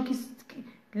a des gens qui...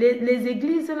 Les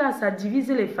églises, là, ça divise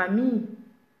les familles.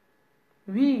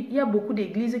 Oui, il y a beaucoup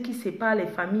d'églises qui séparent les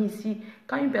familles ici.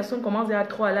 Quand une personne commence à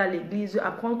trop aller à l'église,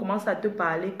 après on commence à te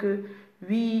parler que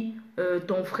oui,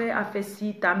 ton frère a fait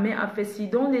ci, ta mère a fait ci.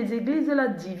 Donc les églises là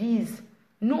divisent.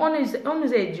 Nous, on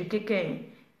nous a éduqués qu'un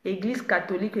église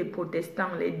catholique et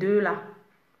protestant, les deux là.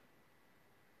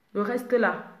 Le reste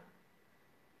là.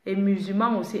 Et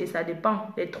musulmans aussi, et ça dépend,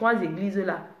 les trois églises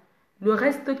là. Le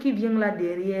reste qui vient là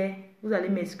derrière, vous allez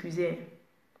m'excuser.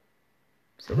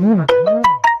 C'est le vrac.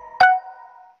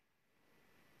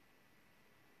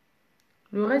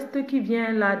 Le reste qui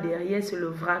vient là derrière, c'est le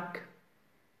vrac.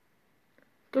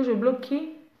 Que je bloque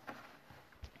qui?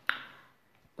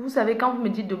 Vous savez, quand vous me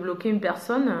dites de bloquer une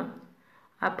personne,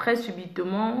 après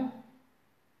subitement,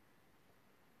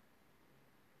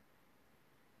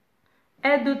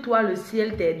 aide-toi, le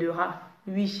ciel t'aidera.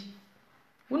 Oui.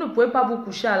 Vous ne pouvez pas vous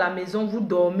coucher à la maison, vous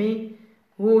dormez.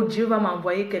 Oh, Dieu va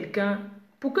m'envoyer quelqu'un.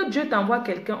 Pour que Dieu t'envoie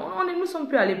quelqu'un, nous ne sommes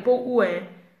plus à l'époque où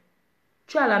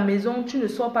tu es à la maison, tu ne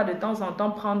sors pas de temps en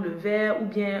temps prendre le verre ou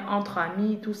bien entre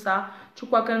amis, tout ça. Tu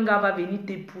crois qu'un gars va venir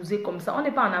t'épouser comme ça. On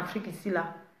n'est pas en Afrique ici,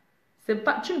 là. Tu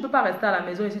ne peux pas rester à la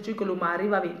maison ici, tu veux que le mari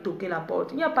va venir toquer la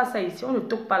porte. Il n'y a pas ça ici. On ne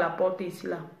toque pas la porte ici,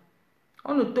 là.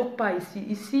 On ne toque pas ici.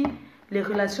 Ici, les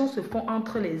relations se font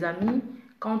entre les amis.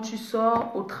 Quand tu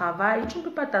sors au travail, tu ne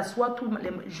peux pas t'asseoir tous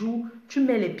les jours. Tu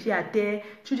mets les pieds à terre.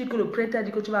 Tu dis que le prêtre a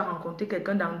dit que tu vas rencontrer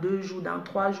quelqu'un dans 2 jours, dans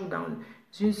 3 jours, dans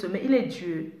une semaine. Il est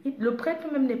Dieu. Le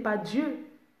prêtre même n'est pas Dieu.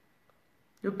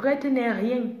 Le prêtre n'est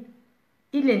rien.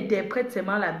 Il interprète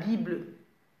seulement la Bible.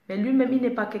 Mais lui-même, il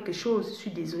n'est pas quelque chose. Je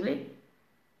suis désolée.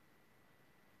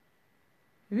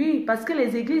 Oui, parce que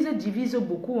les églises divisent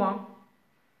beaucoup, hein.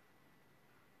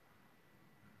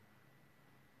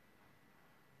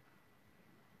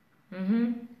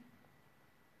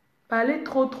 Parler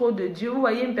trop de Dieu. Vous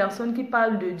voyez une personne qui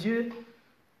parle de Dieu,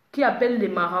 qui appelle les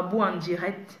marabouts en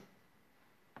direct.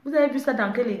 Vous avez vu ça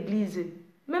dans quelle église?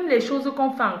 Même les choses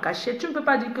qu'on fait en cachette, tu ne peux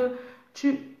pas dire que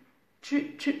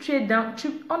tu es dans...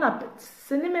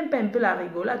 ce n'est même pas un peu la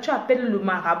rigolade. Tu appelles le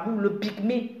marabout, le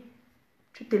pygmée.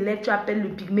 Tu te lèves, tu appelles le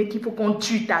pygmée qu'il faut qu'on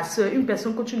tue ta soeur, une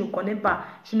personne que tu ne connais pas.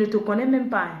 Je ne te connais même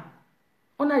pas. Hein.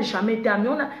 On n'a jamais été amis.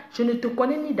 Je ne te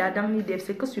connais ni d'Adam ni d'Ève.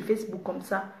 C'est que sur Facebook comme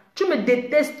ça. Tu me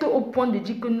détestes au point de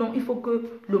dire que non, il faut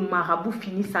que le marabout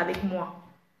finisse avec moi.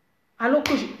 Alors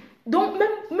que Donc,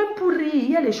 même pour rire,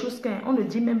 il y a des choses qu'on ne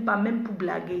dit même pas, même pour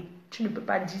blaguer. Tu ne peux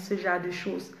pas dire ce genre de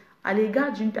choses à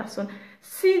l'égard d'une personne.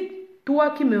 Si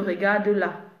toi qui me regardes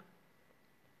là,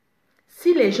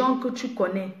 si les gens que tu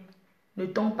connais ne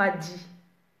t'ont pas dit,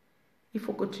 il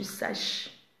faut que tu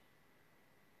saches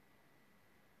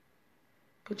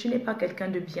que tu n'es pas quelqu'un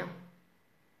de bien.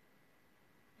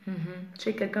 Tu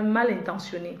es quelqu'un de mal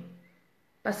intentionné.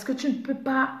 Parce que tu ne peux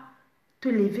pas te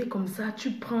lever comme ça.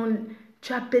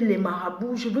 Tu appelles les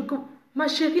marabouts. Je veux que... Ma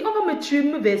chérie, on va me tuer,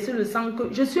 me verser le sang.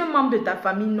 Que je suis un membre de ta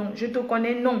famille. Non. Je te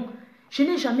connais. Non. Je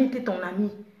n'ai jamais été ton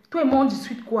ami. Toi et moi, on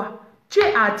discute quoi? Tu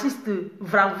es artiste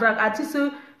vrac vrac, artiste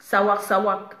sawak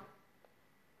sawak.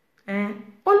 Hein?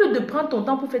 Au lieu de prendre ton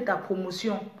temps pour faire ta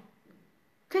promotion,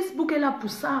 Facebook est là pour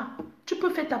ça. Tu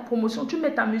peux faire ta promotion, tu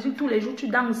mets ta musique tous les jours, tu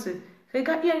danses.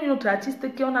 Regarde, il y a une autre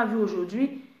artiste qu'on a vu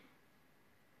aujourd'hui.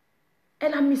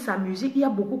 Elle a mis sa musique, il y a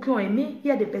beaucoup qui ont aimé, il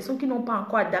y a des personnes qui n'ont pas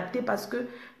encore adapté parce que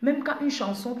même quand une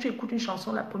chanson, tu écoutes une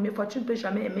chanson la première fois, tu ne peux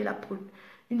jamais aimer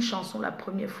une chanson la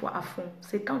première fois à fond.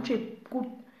 C'est quand tu écoutes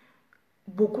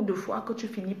beaucoup de fois que tu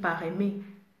finis par aimer.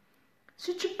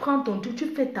 Si tu prends ton truc, tu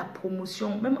fais ta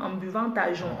promotion, même en buvant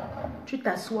ta jaune, tu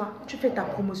t'assois, tu fais ta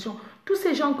promotion. Tous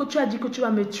ces gens que tu as dit que tu vas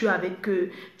me tuer avec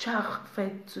eux, tu as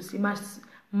fait ceci,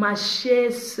 ma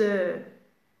chère sœur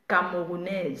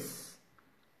camerounaise.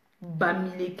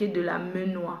 Bamileke de la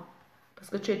Menois. Parce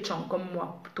que tu es tchon comme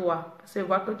moi, toi. Parce que je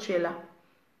vois que tu es là.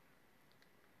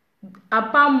 À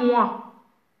part moi,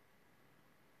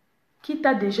 qui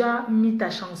t'a déjà mis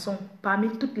ta chanson parmi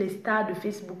toutes les stars de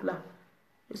Facebook là?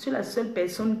 Je suis la seule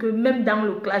personne que même dans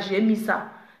le clash, j'ai mis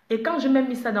ça. Et quand je m'ai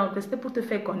mis ça dans le clash, c'était pour te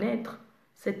faire connaître.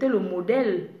 C'était le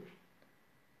modèle.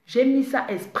 J'ai mis ça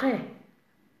exprès.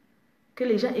 Que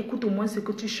les gens écoutent au moins ce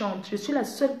que tu chantes. Je suis la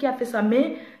seule qui a fait ça.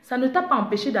 Mais ça ne t'a pas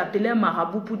empêché d'appeler un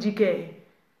marabout pour dire que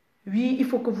oui, il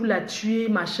faut que vous la tuez,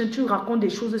 machin. Tu racontes des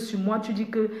choses sur moi. Tu dis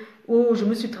que oh, je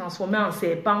me suis transformée en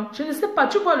serpent. Je ne sais pas,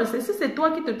 tu vois, si c'est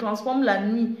toi qui te transformes la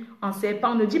nuit en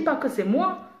serpent, ne dis pas que c'est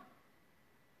moi.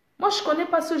 Moi, je ne connais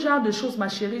pas ce genre de choses, ma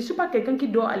chérie. Je ne suis pas quelqu'un qui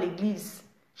dort à l'église.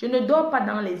 Je ne dors pas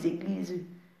dans les églises.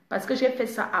 Parce que j'ai fait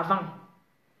ça avant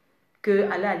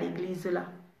que aller à l'église là.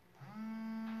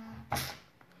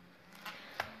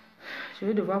 Je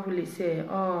vais devoir vous laisser.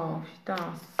 Oh, putain.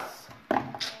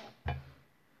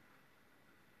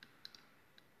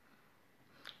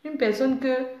 Une personne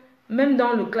que, même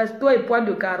dans le classe, toi et poids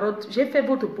de carottes, j'ai fait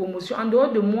votre promotion. En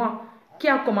dehors de moi, qui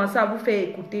a commencé à vous faire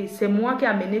écouter, c'est moi qui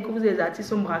a amené que vous êtes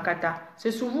artiste Mbrakata.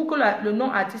 C'est sur vous que le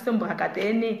nom artiste Mbrakata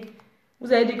est né.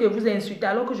 Vous avez dit que vous insultez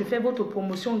alors que je fais votre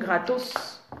promotion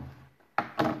gratos.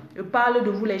 Je parle de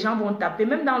vous, les gens vont taper.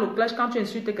 Même dans le clash, quand tu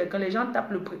insultes quelqu'un, les gens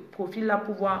tapent le profil là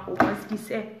pour voir au moins ce qu'il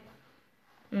sait.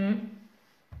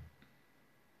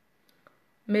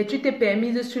 Mais tu t'es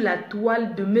permise sur la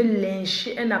toile de me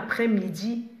lyncher un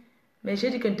après-midi. Mais j'ai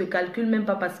dit qu'on ne te calcule même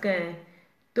pas parce que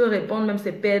te répondre même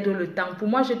c'est perdre le temps. Pour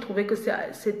moi, j'ai trouvé que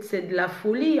c'est de la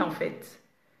folie en fait.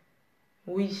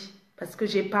 Oui, parce que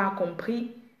j'ai pas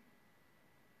compris.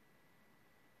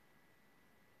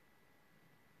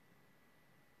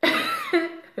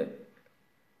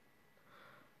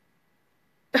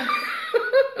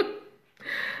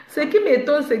 Ce qui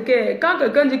m'étonne, c'est que quand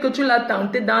quelqu'un dit que tu l'as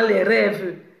tenté dans les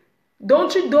rêves, donc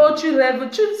tu dors, tu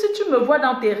rêves, si tu me vois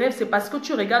dans tes rêves, c'est parce que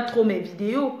tu regardes trop mes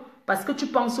vidéos, parce que tu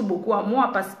penses beaucoup à moi,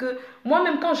 parce que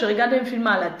moi-même quand je regarde un film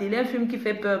à la télé, un film qui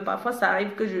fait peur, parfois ça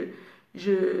arrive que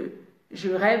je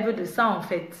rêve de ça en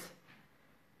fait.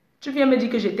 Tu viens me dire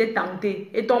que j'étais tentée,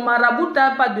 et ton marabout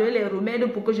t'a pas donné les remèdes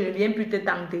pour que je ne vienne plus te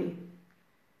tenter.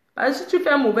 Parce que si tu fais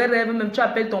un mauvais rêve, même tu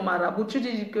appelles ton marabout, tu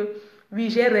dis que oui,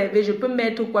 j'ai rêvé, je peux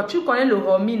mettre quoi. Tu connais le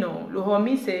homi, non? Le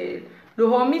homi, c'est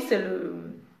le...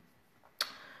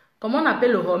 Comment on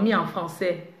appelle le homi en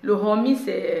français? Le homi,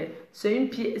 c'est une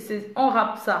pièce, on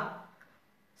râpe ça.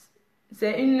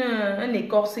 C'est un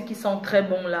écorce qui sent très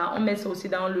bon là. On met ça aussi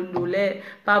dans le lait,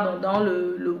 pardon,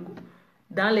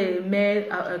 dans les mers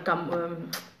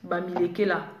bamileke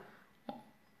là.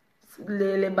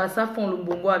 Les bassas font le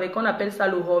bongo avec, on appelle ça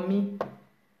le homi.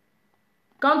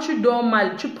 Quand tu dors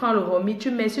mal, tu prends le homi,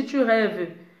 tu mets, si tu rêves.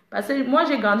 Parce que moi,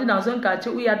 j'ai grandi dans un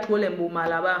quartier où il y a trop les mboma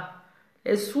là-bas.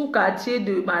 Les sous-quartiers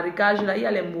de marécage, là, il y a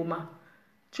les mboma.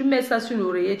 Tu mets ça sur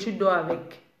l'oreiller, tu dors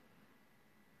avec.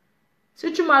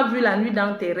 Si tu m'as vu la nuit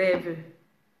dans tes rêves,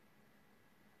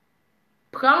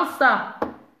 prends ça,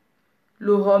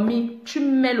 le homi, tu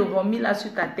mets le homi là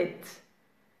sur ta tête.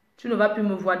 Tu ne vas plus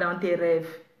me voir dans tes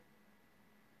rêves.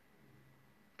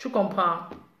 Tu comprends?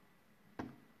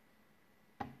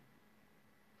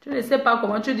 Tu ne sais pas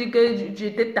comment, tu dis que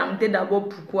j'étais tentée d'abord,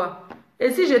 pourquoi? Et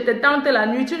si je te tente la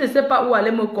nuit, tu ne sais pas où aller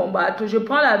me combattre. Je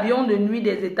prends l'avion de nuit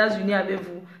des États-Unis avec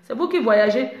vous. C'est vous qui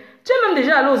voyagez. Tu es même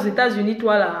déjà allé aux États-Unis,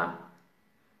 toi là.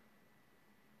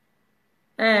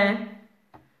 Hein?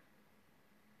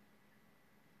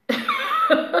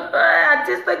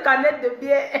 Artiste canette de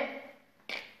bière.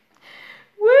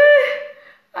 Oui.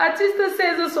 Artiste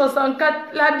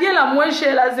 1664. La bière la moins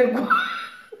chère là, c'est quoi?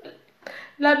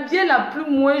 La bière la plus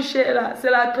moins chère là,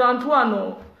 c'est la 33,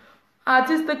 non?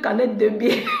 Artiste canette de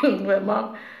bière,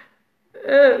 vraiment.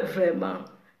 Vraiment.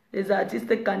 Les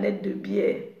artistes canettes de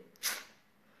bière.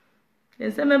 Je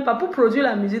ne sais même pas, pour produire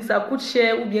la musique, ça coûte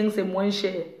cher ou bien c'est moins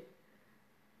cher.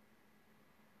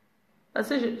 Parce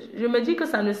que je me dis que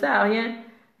ça ne sert à rien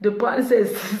de prendre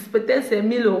peut-être ces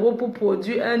 1000 euros pour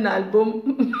produire un album.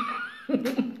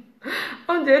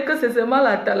 On dirait que c'est seulement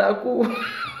la Talakou.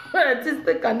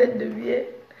 Artiste canette de bière.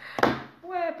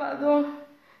 Ouais, pardon.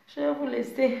 Je vais vous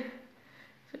laisser.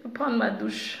 Je vais prendre ma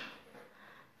douche.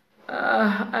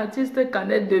 Artiste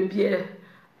canette de bière.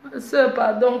 Sœur,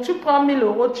 pardon, tu prends 1000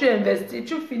 euros, tu investis,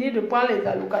 tu finis de prendre les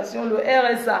allocations, le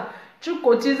RSA. Tu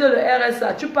cotises le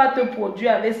RSA, tu pars te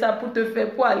produire avec ça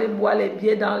pour aller boire les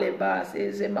billets dans les bars.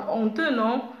 C'est honteux,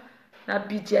 non? La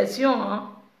pitiation,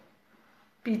 hein?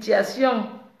 Pitiation.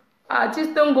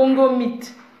 Artiste Ngongo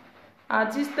mythe.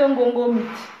 Artiste Ngongo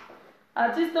mythe.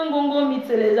 Artiste Ngongo mythe,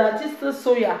 c'est les artistes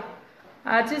soya.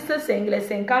 Artiste les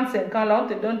 55 ans, là, on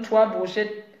te donne 3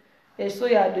 brochettes. Et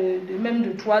soya même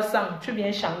de 300. Tu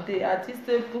viens chanter.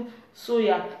 Artiste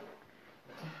soya.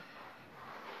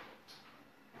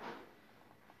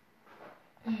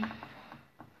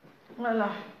 Voilà.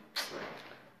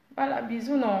 Voilà,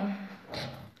 bisous, non.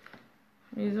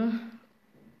 Bisous.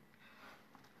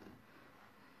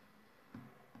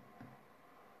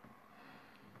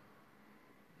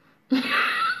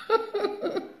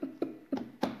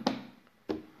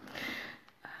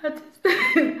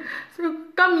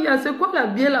 Camilla, c'est quoi la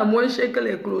bière la moins chère que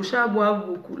les clochards boivent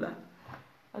beaucoup là?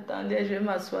 Attendez, je vais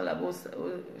m'asseoir là-bas.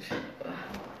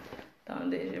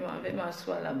 Attendez, je m'en vais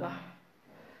m'asseoir là-bas.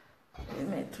 Je vais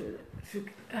mettre...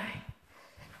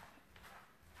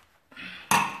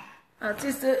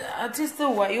 Artiste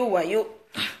wayo.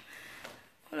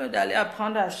 Au lieu d'aller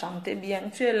apprendre à chanter bien,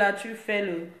 tu es là, tu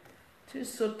fais tu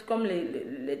sautes comme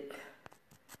les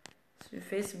sur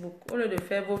Facebook. Au lieu de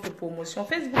faire votre promotion,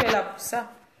 Facebook est là pour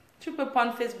ça. Tu peux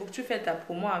prendre Facebook, tu fais ta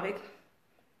promo avec.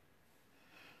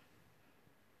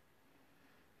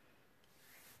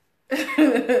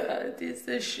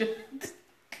 Artiste chute.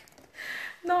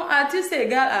 Non, artiste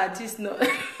égale artiste, non.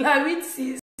 La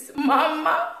 8-6,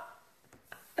 maman.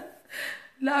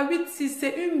 La 8-6,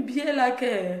 c'est une bière là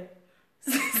que...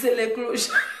 C'est les cloches.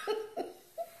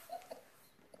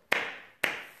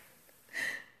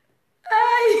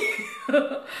 Aïe.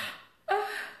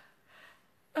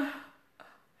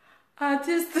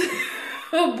 Artiste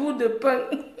au bout de pain.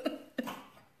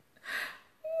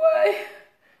 Ouais.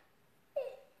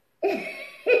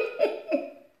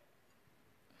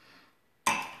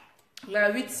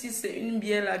 La 8-6, c'est une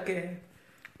bière là que...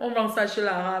 On vend ça chez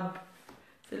l'arabe.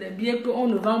 C'est les bières qu'on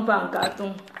ne vend pas en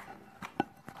carton.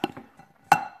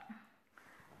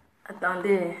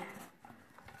 Attendez.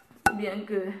 Bien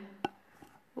que...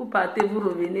 Vous partez, vous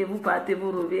revenez. Vous partez,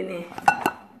 vous revenez.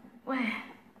 Ouais.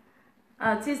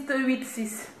 Artiste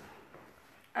 8-6.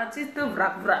 Artiste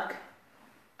vrac.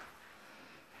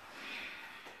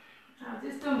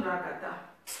 Artiste vracata.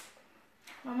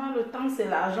 Maman, le temps c'est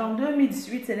l'argent.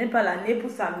 2018, ce n'est pas l'année pour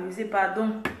s'amuser,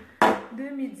 pardon.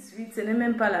 2018, ce n'est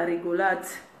même pas la rigolade.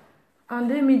 En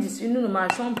 2018, nous ne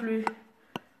marchons plus.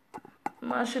 On ne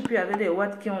marche plus avec les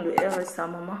watts qui ont le RSA,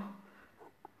 maman.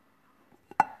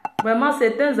 Vraiment,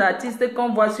 certains artistes qu'on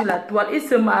voit sur la toile, ils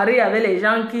se marient avec les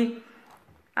gens qui...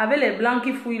 Avec les blancs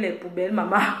qui fouillent les poubelles,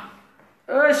 maman.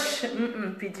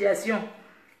 Pitiation.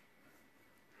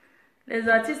 Les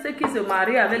artistes qui se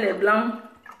marient avec les blancs,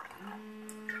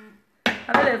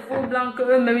 avec les faux blancs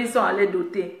qu'eux-mêmes ils sont allés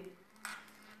doter.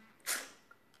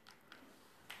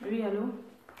 Oui, allô?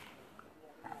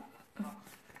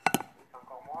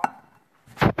 Encore moi.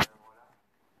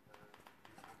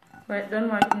 Ouais,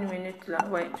 donne-moi une minute là.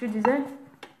 Ouais, tu disais?